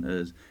 hawker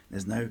centres.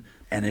 There's no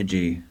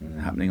energy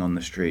happening on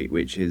the street,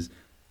 which is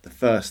the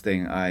first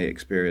thing I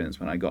experienced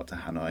when I got to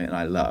Hanoi, and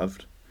I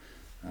loved,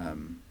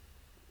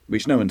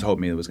 which no one told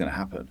me was going to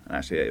happen. And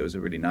actually, it was a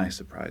really nice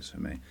surprise for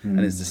me. And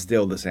it's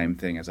still the same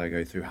thing as I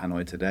go through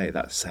Hanoi today,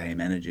 that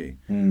same energy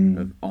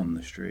of on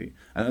the street.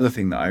 Another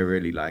thing that I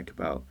really like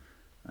about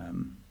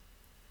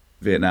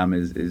Vietnam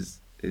is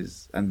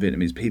and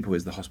Vietnamese people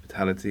is the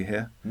hospitality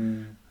here.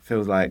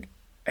 Feels like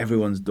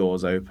everyone's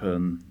doors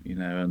open,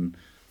 and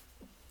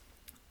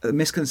the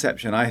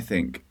misconception I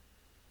think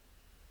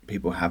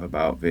people have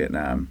about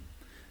Vietnam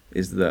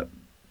is that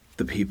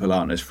the people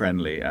aren't as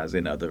friendly as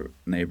in other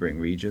neighbouring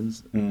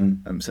regions,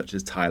 such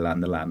as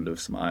Thailand, the land of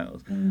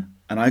smiles. And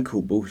I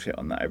call bullshit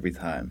on that every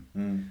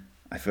time.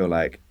 I feel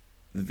like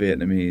the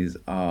Vietnamese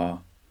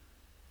are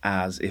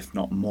as, if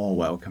not more,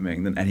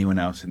 welcoming than anyone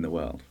else in the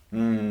world.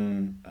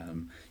 You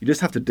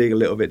just have to dig a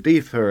little bit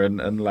deeper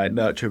and like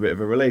nurture a bit of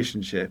a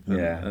relationship.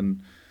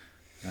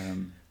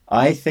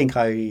 I think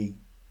I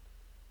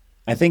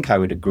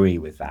would agree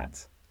with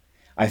that.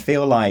 I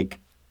feel like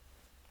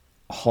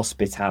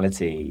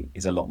hospitality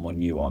is a lot more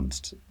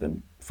nuanced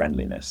than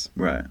friendliness.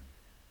 Right.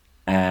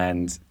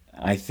 And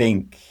I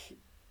think,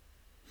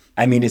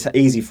 I mean, it's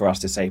easy for us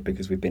to say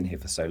because we've been here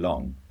for so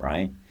long,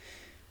 right?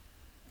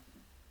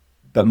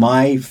 But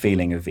my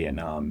feeling of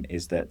Vietnam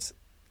is that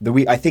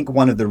I think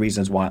one of the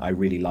reasons why I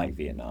really like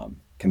Vietnam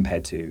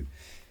compared to,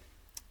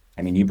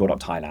 I mean, you brought up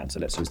Thailand, so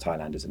let's use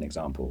Thailand as an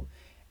example,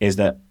 is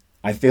that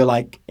I feel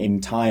like in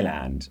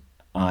Thailand,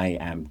 I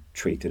am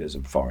treated as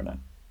a foreigner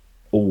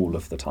all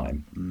of the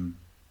time.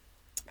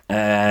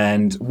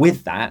 And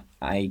with that,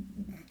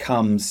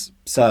 comes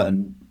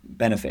certain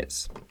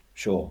benefits,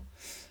 sure.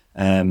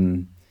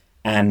 And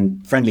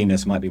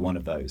friendliness might be one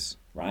of those,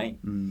 right?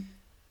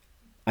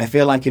 I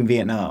feel like in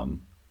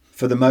Vietnam,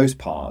 for the most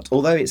part,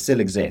 although it still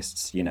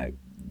exists,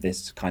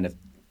 this kind of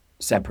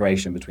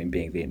separation between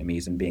being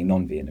Vietnamese and being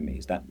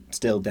non-Vietnamese, that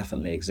still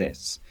definitely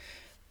exists.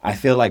 I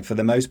feel like for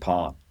the most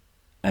part,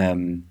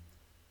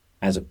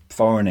 as a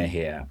foreigner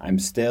here, I'm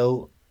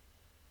still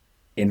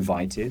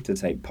invited to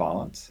take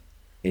part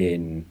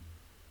in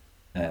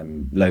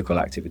local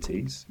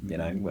activities,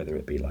 whether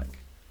it be like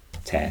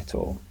Tet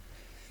or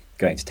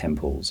going to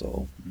temples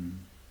or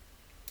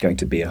going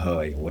to Bia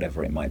Hoi or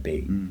whatever it might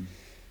be.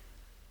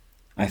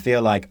 I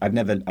feel like I've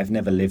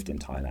never lived in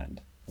Thailand,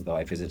 although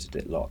I visited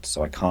it a lot,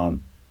 so I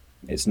can't.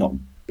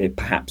 It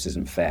perhaps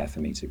isn't fair for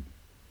me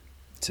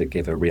to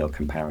give a real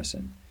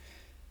comparison.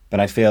 But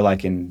I feel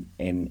like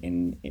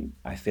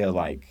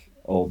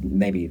or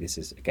maybe this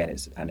is, again,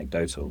 it's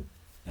anecdotal.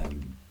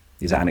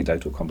 These are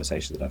anecdotal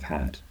conversations that I've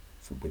had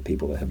with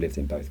people that have lived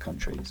in both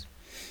countries.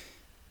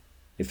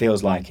 It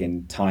feels like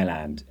in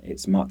Thailand,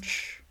 it's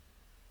much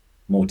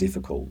more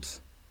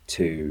difficult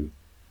to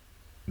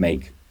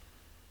make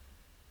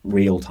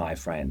real Thai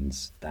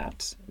friends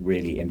that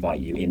really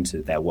invite you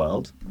into their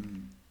world.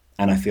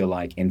 And I feel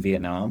like in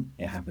Vietnam,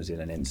 it happens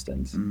in an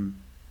instant.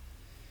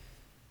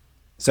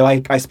 So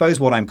I suppose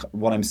what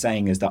I'm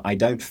saying is that I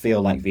don't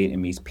feel like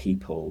Vietnamese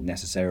people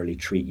necessarily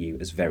treat you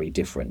as very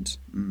different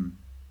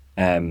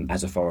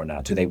as a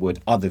foreigner to they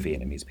would other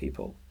Vietnamese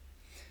people.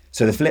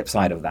 So the flip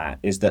side of that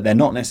is that they're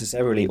not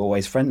necessarily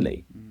always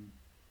friendly,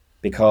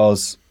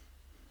 because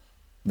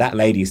that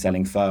lady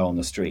selling pho on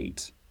the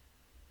street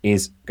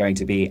is going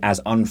to be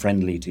as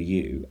unfriendly to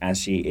you as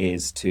she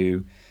is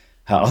to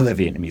her other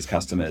Vietnamese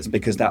customers,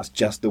 because that's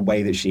just the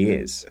way that she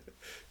is.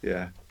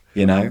 Yeah.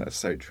 That's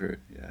so true.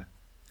 Yeah.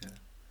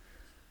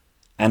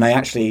 And I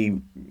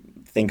actually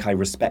think I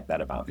respect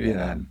that about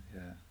Vietnam.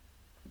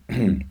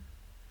 Yeah.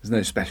 There's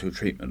no special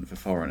treatment for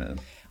foreigners.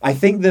 I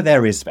think that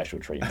there is special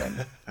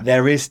treatment.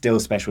 There is still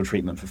special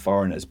treatment for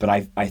foreigners, but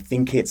I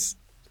think it's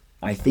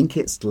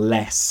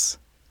less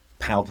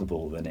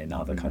palpable than in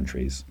other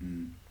countries.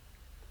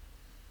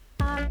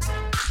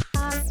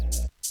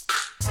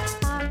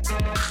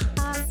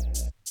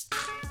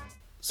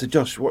 So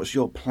Josh, what's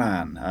your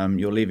plan?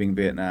 You're leaving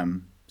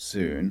Vietnam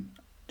soon.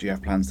 Do you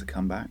have plans to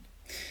come back?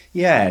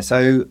 Yeah,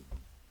 so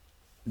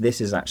this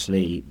is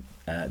actually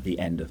the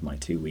end of my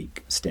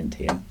 2-week stint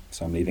here.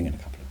 So I'm leaving in a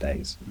couple of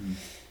days.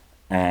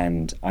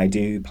 And I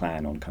do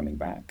plan on coming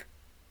back.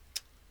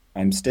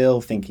 I'm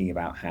still thinking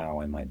about how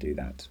I might do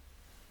that.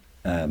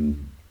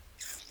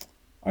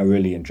 I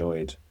really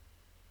enjoyed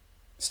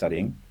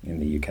studying in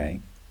the UK,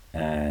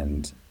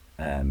 and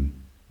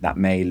that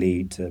may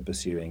lead to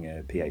pursuing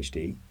a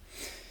PhD,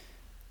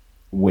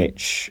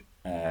 which,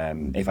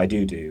 if I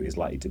do, is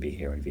likely to be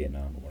here in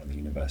Vietnam or one of the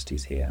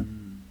universities here.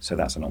 So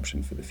that's an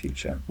option for the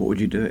future. What would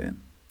you do it in?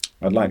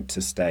 I'd like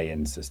to stay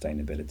in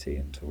sustainability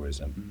and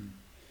tourism.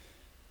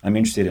 I'm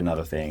interested in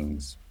other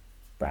things,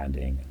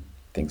 branding and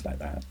things like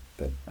that,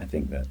 but I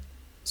think that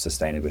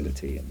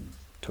sustainability and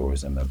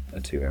tourism are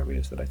 2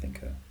 areas that I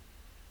think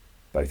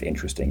both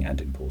interesting and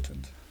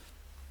important.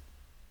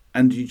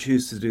 And do you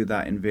choose to do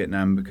that in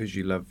Vietnam because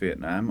you love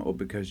Vietnam, or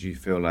because you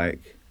feel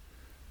like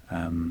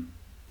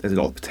there's a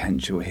lot of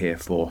potential here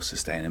for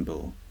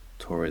sustainable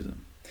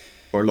tourism,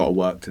 or a lot of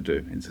work to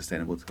do in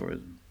sustainable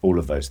tourism? All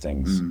of those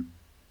things.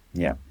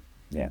 Yeah.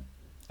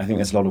 I think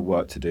there's a lot of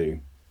work to do.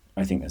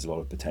 I think there's a lot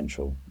of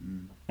potential.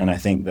 And I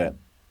think that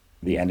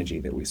the energy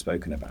that we've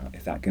spoken about,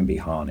 if that can be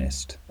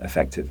harnessed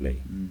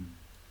effectively,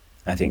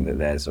 I think that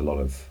there's a lot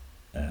of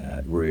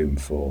room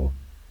for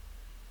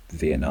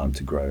Vietnam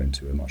to grow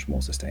into a much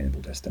more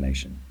sustainable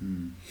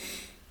destination.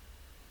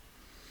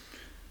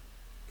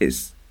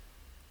 It's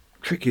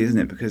tricky, isn't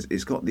it? Because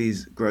it's got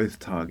these growth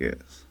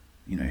targets,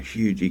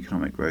 huge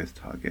economic growth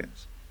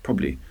targets,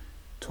 probably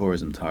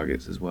tourism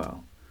targets as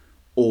well,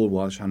 all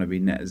while trying to be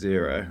net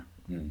zero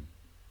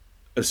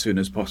as soon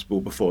as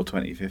possible before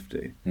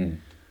 2050.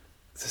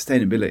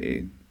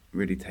 Sustainability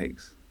really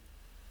takes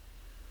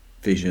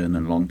vision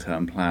and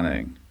long-term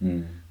planning.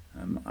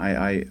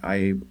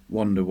 I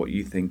wonder what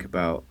you think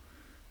about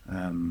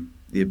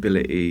the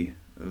ability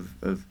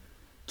of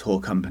tour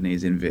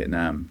companies in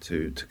Vietnam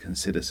to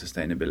consider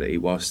sustainability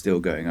while still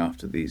going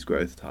after these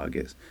growth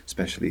targets,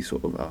 especially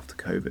sort of after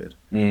COVID.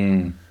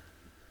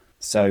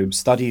 So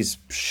studies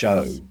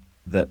show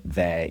that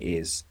there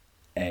is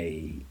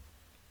a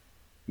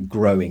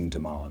growing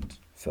demand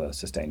for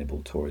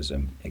sustainable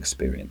tourism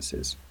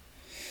experiences.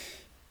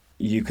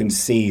 You can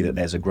see that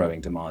there's a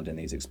growing demand in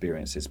these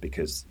experiences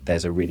because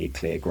there's a really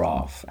clear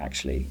graph,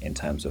 actually, in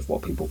terms of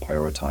what people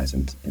prioritize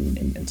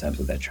in terms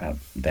of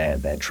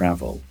their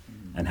travel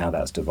and how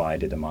that's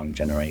divided among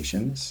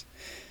generations.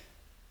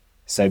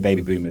 So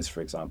baby boomers,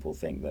 for example,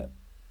 think that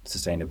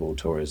sustainable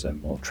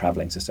tourism or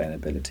traveling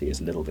sustainability is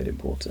a little bit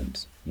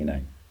important.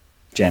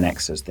 Gen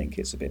Xers think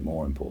it's a bit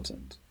more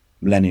important.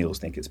 Millennials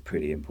think it's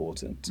pretty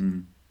important.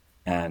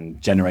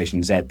 And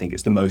Generation Z think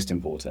it's the most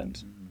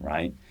important,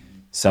 right?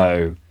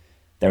 So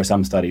there are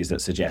some studies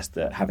that suggest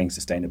that having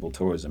sustainable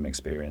tourism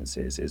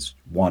experiences is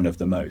one of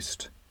the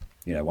most,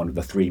 one of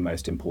the three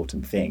most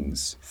important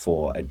things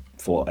for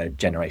a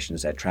Generation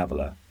Z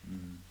traveller.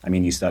 I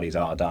mean, these studies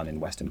are done in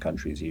Western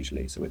countries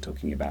usually, so we're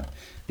talking about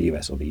the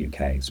US or the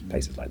UK, so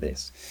places like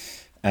this.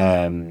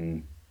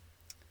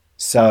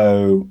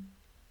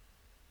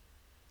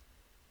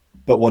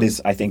 But what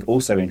is, I think,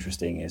 also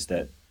interesting is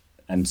that,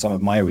 and some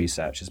of my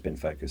research has been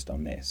focused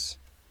on this,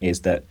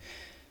 is that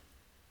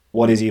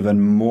what is even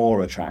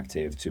more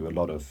attractive to a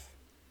lot of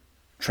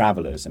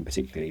travellers, and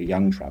particularly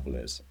young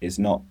travellers, is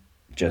not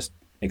just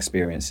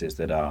experiences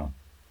that are,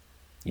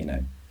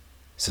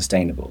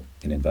 sustainable,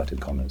 in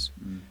inverted commas,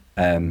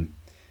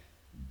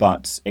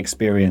 but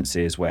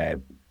experiences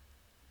where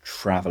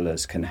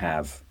travellers can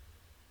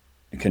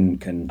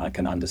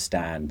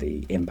understand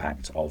the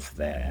impact of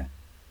their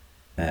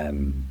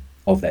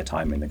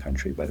time in the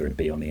country, whether it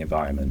be on the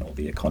environment or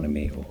the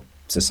economy or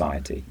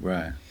society.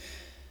 Right.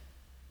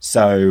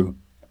 So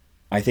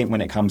I think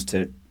when it comes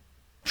to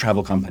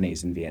travel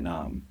companies in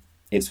Vietnam,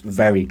 it's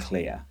very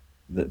clear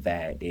that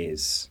there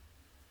is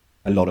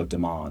a lot of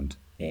demand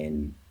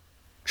in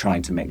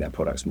trying to make their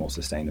products more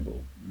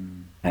sustainable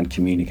and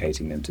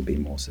communicating them to be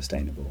more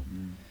sustainable.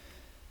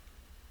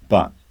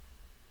 But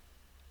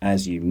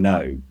as you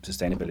know,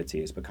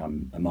 sustainability has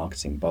become a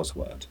marketing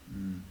buzzword.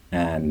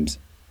 And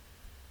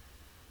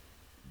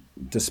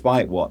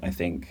despite what I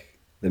think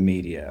the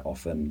media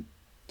often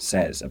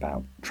says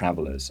about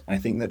travellers, I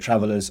think that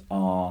travellers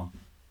are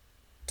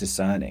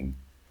discerning,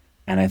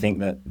 and I think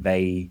that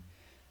they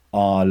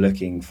are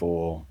looking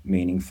for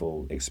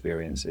meaningful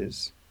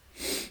experiences.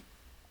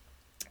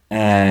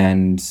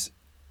 And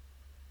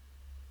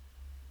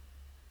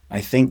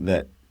I think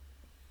that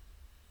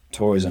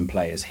tourism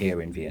players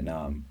here in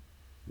Vietnam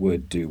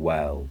would do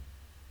well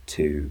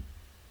to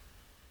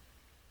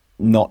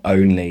not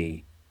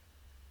only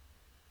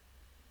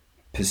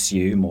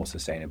pursue more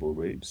sustainable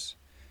routes,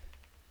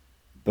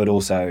 but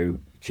also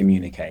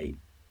communicate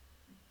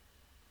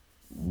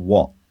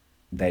what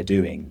they're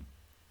doing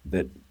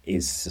that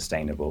is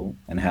sustainable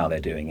and how they're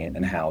doing it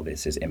and how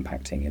this is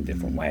impacting in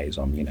different ways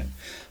on,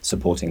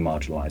 supporting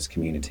marginalized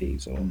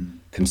communities or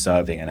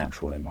conserving a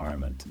natural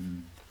environment.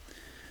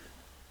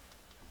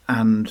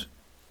 And,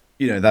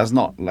 that's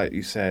not, like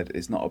you said,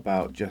 it's not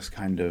about just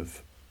kind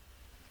of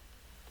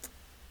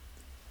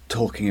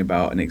talking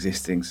about an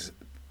existing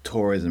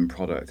tourism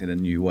product in a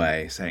new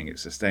way, saying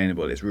it's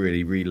sustainable. It's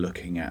really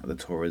re-looking at the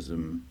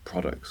tourism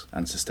products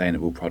and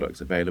sustainable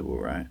products available,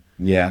 right?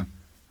 Yeah.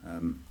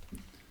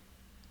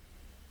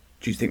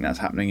 Do you think that's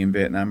happening in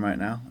Vietnam right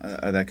now?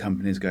 Are there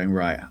companies going,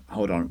 right,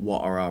 hold on,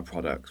 what are our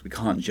products? We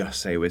can't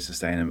just say we're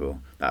sustainable.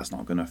 That's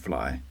not going to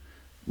fly.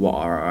 What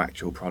are our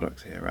actual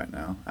products here right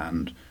now?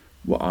 And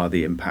what are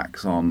the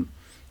impacts on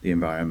the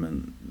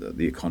environment,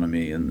 the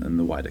economy, and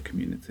the wider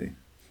community?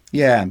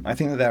 Yeah, I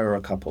think that there are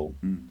a couple.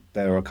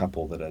 There are a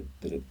couple that are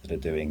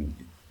doing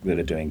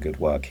good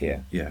work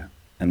here. Yeah,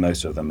 and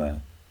most of them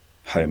are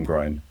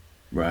homegrown.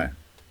 Right.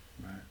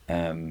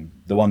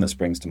 The one that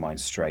springs to mind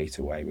straight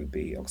away would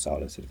be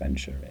Oxalis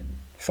Adventure in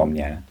Phom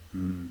Nha.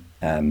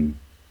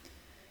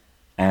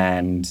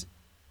 And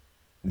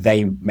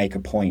they make a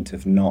point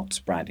of not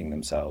branding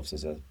themselves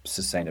as a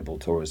sustainable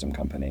tourism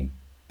company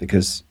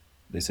because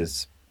this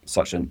is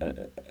such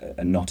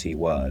a knotty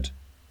word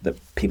that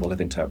people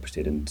have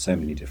interpreted in so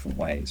many different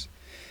ways.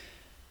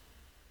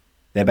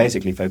 They're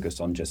basically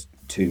focused on just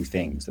two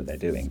things that they're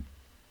doing,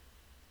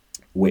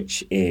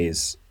 which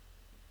is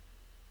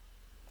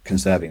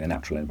conserving the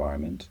natural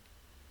environment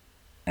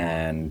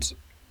and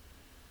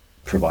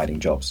providing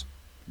jobs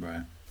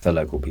for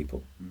local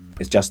people.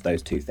 It's just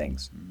those two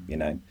things, you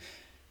know.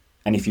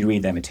 And if you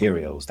read their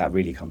materials, that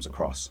really comes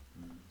across,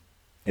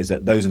 is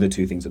that those are the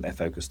two things that they're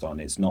focused on.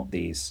 It's not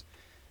these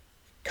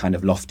kind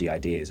of lofty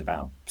ideas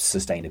about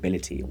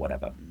sustainability or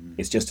whatever.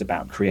 It's just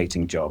about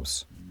creating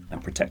jobs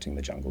and protecting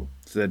the jungle.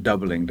 So they're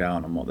doubling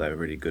down on what they're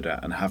really good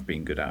at and have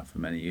been good at for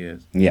many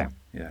years. Yeah.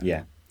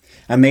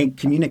 And they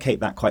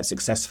communicate that quite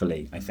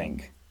successfully, I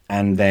think.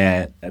 And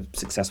they're a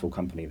successful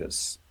company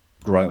that's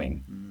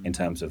growing in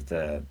terms of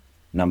the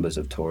numbers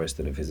of tourists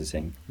that are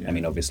visiting. Yeah. I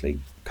mean, obviously,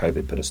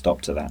 COVID put a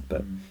stop to that,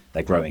 but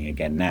they're growing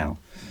again now.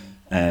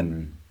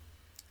 And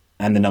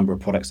the number of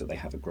products that they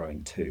have are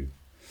growing too.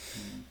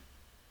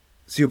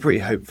 So you're pretty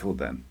hopeful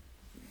then?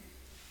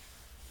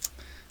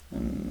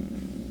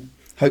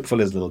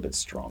 Hopeful is a little bit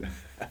strong.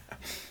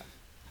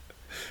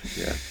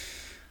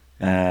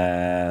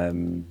 Yeah.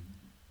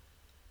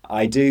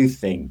 I do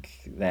think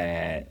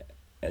there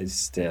is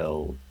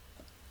still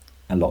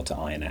a lot to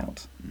iron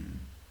out.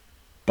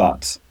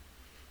 But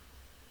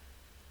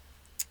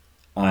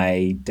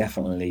I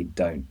definitely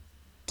don't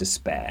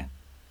despair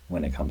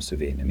when it comes to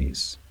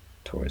Vietnamese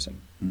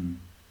tourism.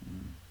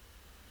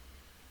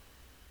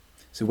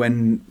 So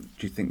when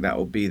do you think that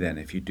will be then,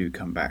 if you do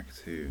come back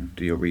to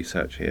do your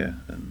research here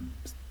and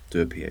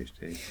do a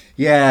PhD?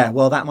 Yeah,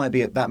 well, that might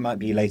be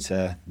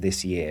later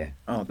this year.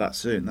 Oh, that's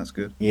soon. That's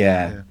good.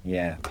 Yeah,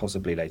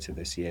 possibly later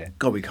this year.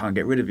 God, we can't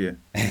get rid of you.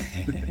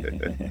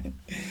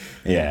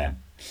 Yeah.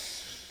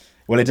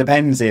 Well, it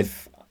depends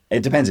if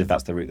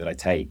that's the route that I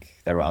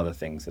take. There are other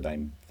things that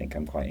I think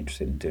I'm quite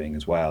interested in doing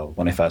as well.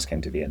 When I first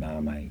came to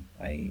Vietnam, I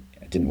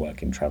didn't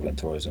work in travel and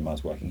tourism. I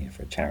was working here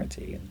for a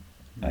charity, and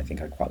I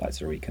think I'd quite like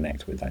to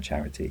reconnect with that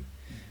charity.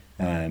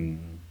 So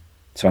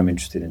I'm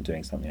interested in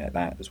doing something like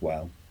that as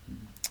well.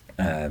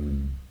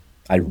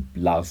 I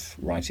love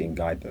writing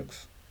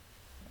guidebooks.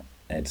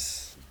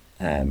 It's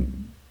a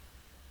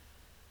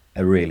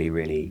really,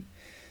 really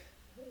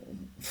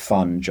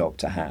fun job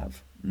to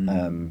have.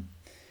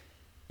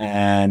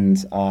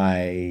 And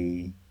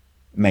I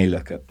may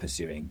look at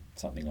pursuing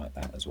something like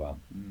that as well.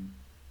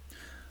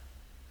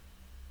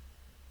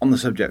 On the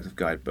subject of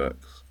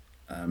guidebooks,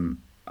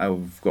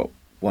 I've got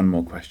one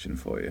more question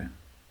for you.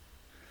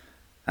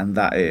 And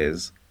that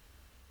is,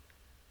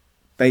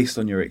 based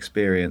on your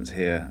experience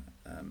here,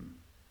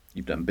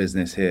 you've done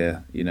business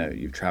here, you know,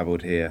 you've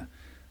travelled here,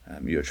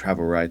 you're a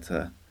travel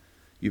writer,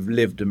 you've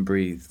lived and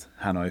breathed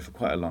Hanoi for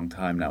quite a long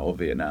time now, or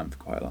Vietnam for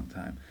quite a long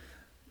time.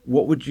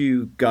 What would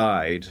you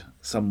guide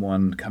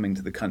someone coming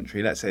to the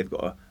country, let's say they've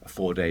got a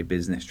 4-day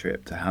business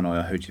trip to Hanoi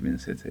or Ho Chi Minh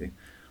City,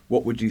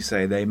 what would you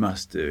say they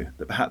must do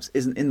that perhaps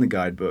isn't in the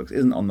guidebooks,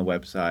 isn't on the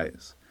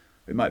websites?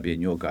 It might be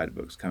in your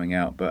guidebooks coming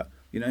out, but,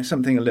 you know,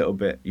 something a little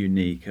bit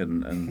unique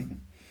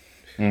and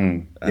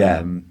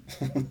yeah. Well,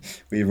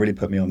 you've really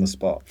put me on the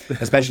spot,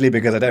 especially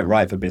because I don't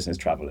write for business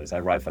travellers. I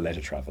write for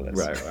leisure travellers.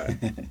 Right.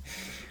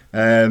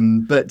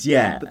 But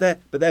yeah, but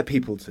they're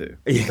people too.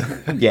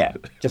 Yeah,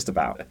 just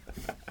about.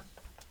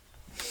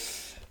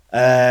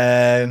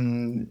 I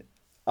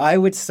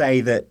would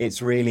say that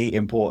it's really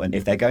important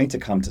if they're going to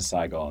come to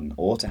Saigon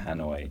or to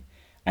Hanoi.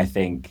 I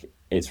think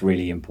it's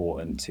really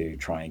important to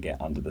try and get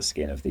under the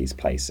skin of these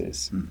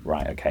places.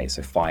 Right, okay,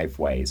 so 5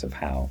 ways of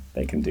how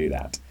they can do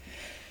that.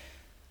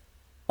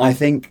 I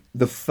think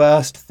the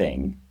first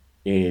thing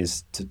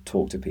is to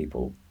talk to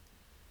people.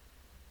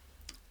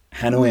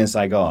 Hanoi and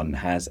Saigon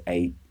has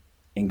a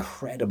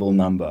incredible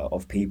number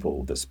of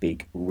people that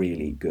speak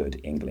really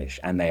good English,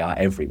 and they are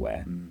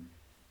everywhere.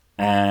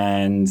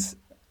 And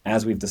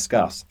as we've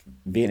discussed,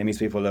 Vietnamese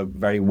people are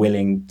very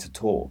willing to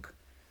talk,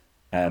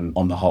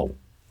 on the whole.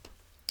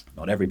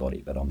 Not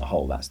everybody, but on the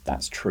whole,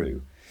 that's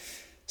true.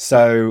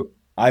 So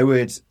I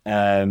would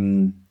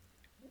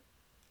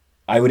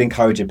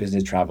encourage a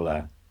business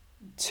traveller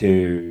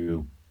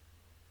to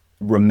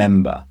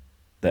remember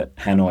that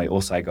Hanoi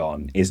or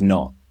Saigon is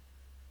not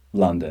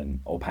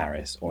London or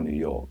Paris or New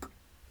York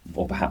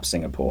or perhaps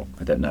Singapore.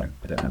 I don't know.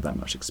 I don't have that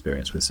much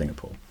experience with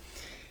Singapore.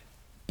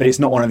 But it's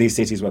not one of these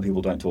cities where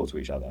people don't talk to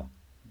each other.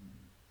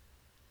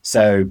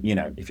 So, you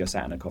know, if you're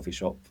sat in a coffee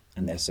shop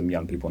and there's some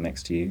young people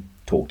next to you,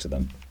 talk to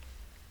them.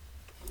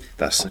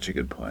 That's such a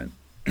good point.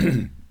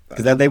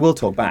 Because they will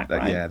talk back,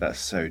 right? Yeah, that's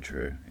so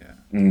true.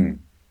 Yeah,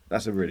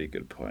 That's a really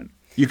good point.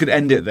 You could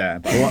end it there,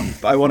 but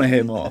I want to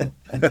hear more.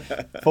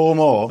 4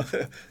 more?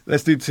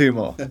 Let's do 2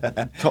 more.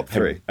 Top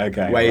 3.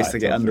 Okay. Ways to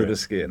get under the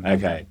skin.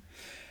 Okay.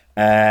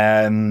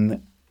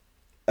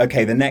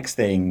 Okay, the next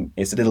thing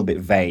is a little bit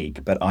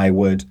vague, but I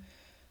would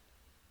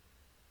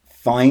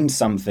find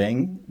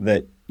something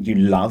that you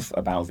love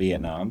about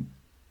Vietnam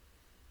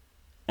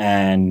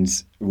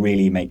and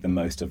really make the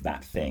most of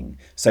that thing.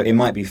 So it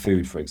might be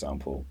food, for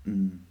example.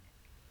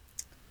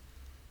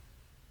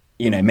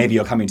 You know, maybe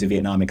you're coming to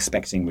Vietnam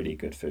expecting really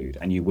good food,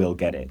 and you will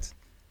get it.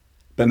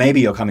 But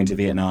maybe you're coming to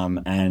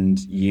Vietnam and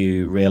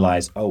you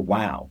realize, oh,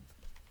 wow,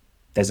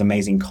 there's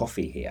amazing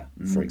coffee here,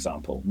 for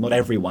example. Not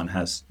everyone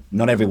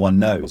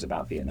knows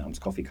about Vietnam's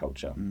coffee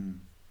culture.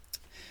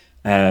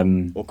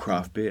 Or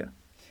craft beer.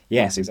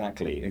 Yes,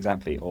 exactly.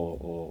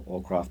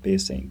 Or craft beer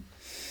scene.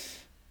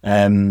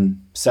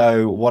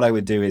 So what I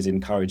would do is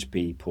encourage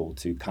people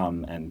to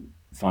come and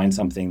find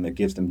something that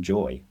gives them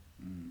joy,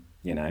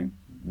 you know,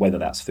 whether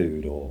that's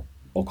food or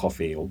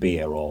coffee or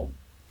beer or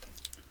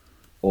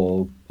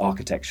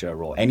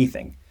architecture or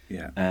anything.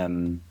 Yeah.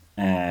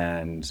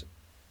 And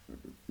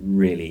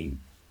really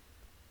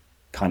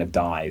kind of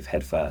dive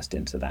headfirst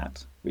into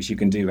that, which you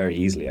can do very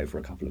easily over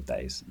a couple of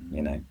days,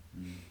 you know.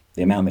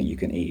 The amount that you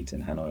can eat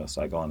in Hanoi or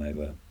Saigon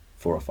over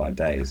 4 or 5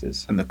 days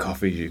is... And the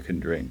coffees you can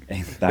drink.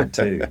 That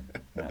too.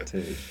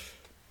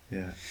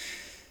 Yeah.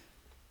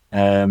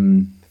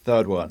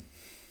 Third one.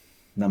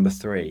 Number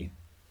 3.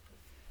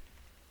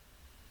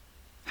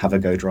 Have a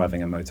go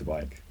driving a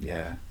motorbike.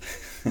 Yeah.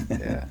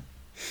 Yeah.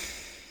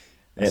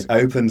 It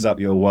opens up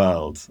your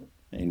world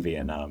in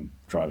Vietnam,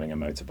 driving a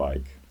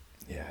motorbike.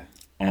 Yeah.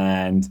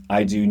 And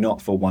I do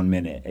not for 1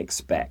 minute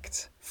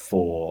expect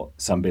for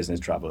some business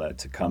traveller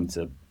to come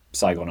to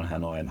Saigon or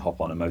Hanoi and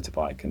hop on a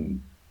motorbike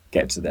and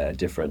get to their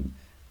different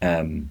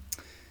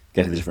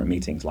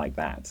meetings like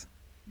that.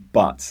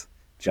 But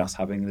just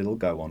having a little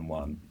go on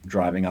one,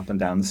 driving up and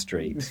down the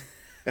street,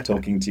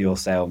 talking to your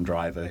sales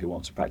driver who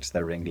wants to practice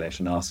their English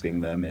and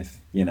asking them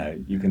if, you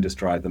know, you can just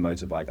drive the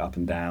motorbike up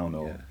and down,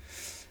 or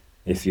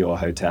if your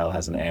hotel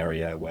has an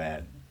area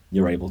where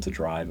you're able to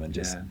drive and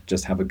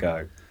just have a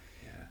go.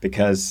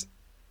 Because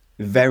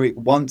you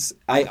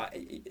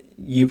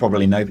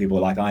probably know people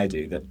like I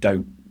do that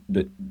don't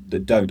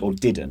or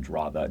didn't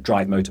rather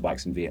drive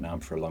motorbikes in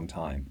Vietnam for a long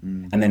time,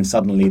 and then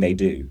suddenly they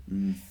do,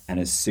 and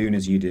as soon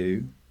as you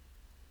do,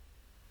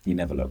 you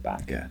never look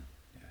back.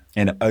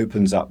 And it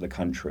opens up the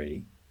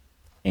country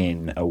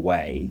in a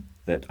way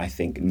that I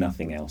think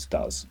nothing else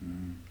does.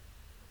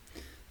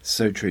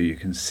 So true. You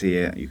can see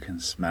it, you can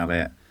smell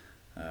it.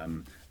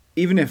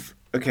 Even if,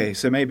 okay,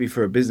 so maybe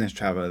for a business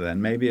traveller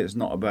then, maybe it's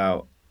not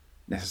about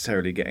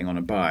necessarily getting on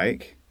a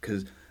bike,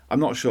 because I'm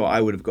not sure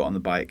I would have got on the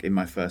bike in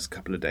my first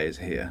couple of days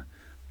here.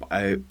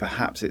 But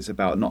perhaps it's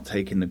about not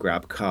taking the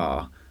grab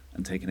car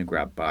and taking a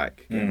grab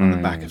bike, getting on the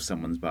back of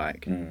someone's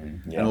bike.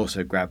 And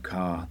also grab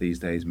car these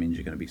days means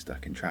you're going to be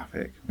stuck in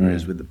traffic,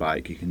 whereas with the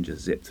bike you can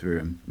just zip through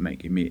and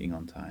make your meeting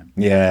on time.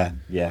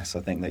 Yes,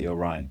 I think that you're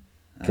right.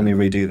 Can we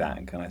redo that,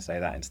 and can I say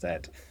that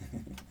instead?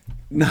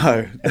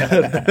 No.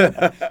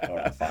 All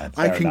right, fine,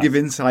 I can give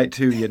insight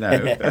too, you know.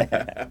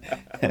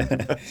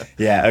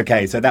 Yeah,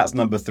 okay, so that's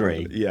number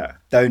 3. Yeah.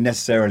 Don't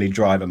necessarily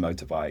drive a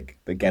motorbike,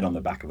 but get on the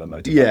back of a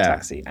motorbike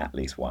taxi at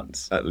least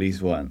once. At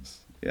least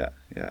once, yeah.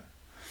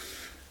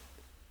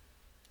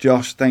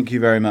 Josh, thank you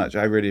very much.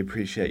 I really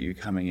appreciate you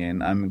coming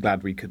in. I'm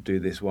glad we could do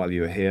this while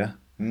you were here.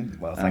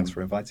 Well, thanks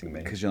for inviting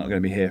me. Because you're not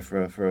going to be here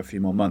for a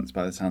few more months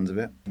by the sounds of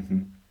it.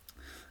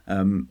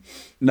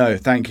 No,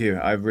 thank you.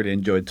 I've really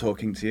enjoyed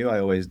talking to you. I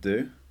always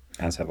do.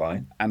 As have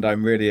I. And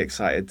I'm really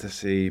excited to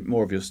see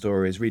more of your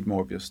stories, read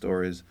more of your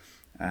stories,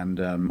 and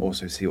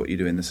also see what you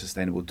do in the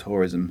sustainable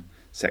tourism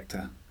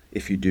sector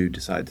if you do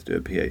decide to do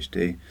a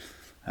PhD.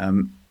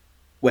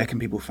 Where can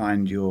people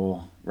find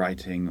your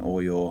writing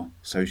or your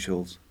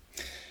socials?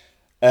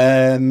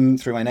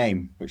 Through my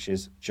name, which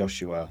is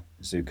Joshua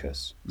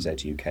Zukas,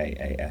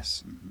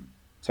 Zukas.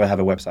 So I have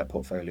a website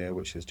portfolio,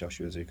 which is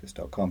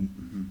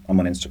joshuazukas.com. I'm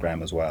on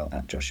Instagram as well,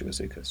 at Joshua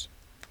Zukas.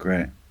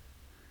 Great.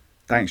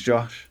 Thanks,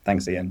 Josh.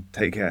 Thanks, Ian.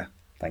 Take care.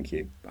 Thank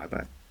you.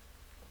 Bye-bye.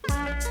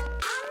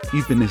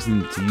 You've been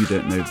listening to You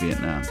Don't Know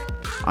Vietnam.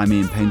 I'm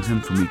Ian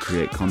Paynton from We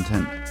Create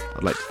Content.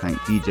 I'd like to thank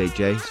DJ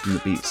Jase from the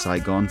Beats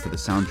Saigon for the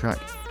soundtrack,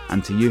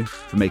 and to you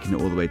for making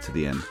it all the way to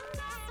the end.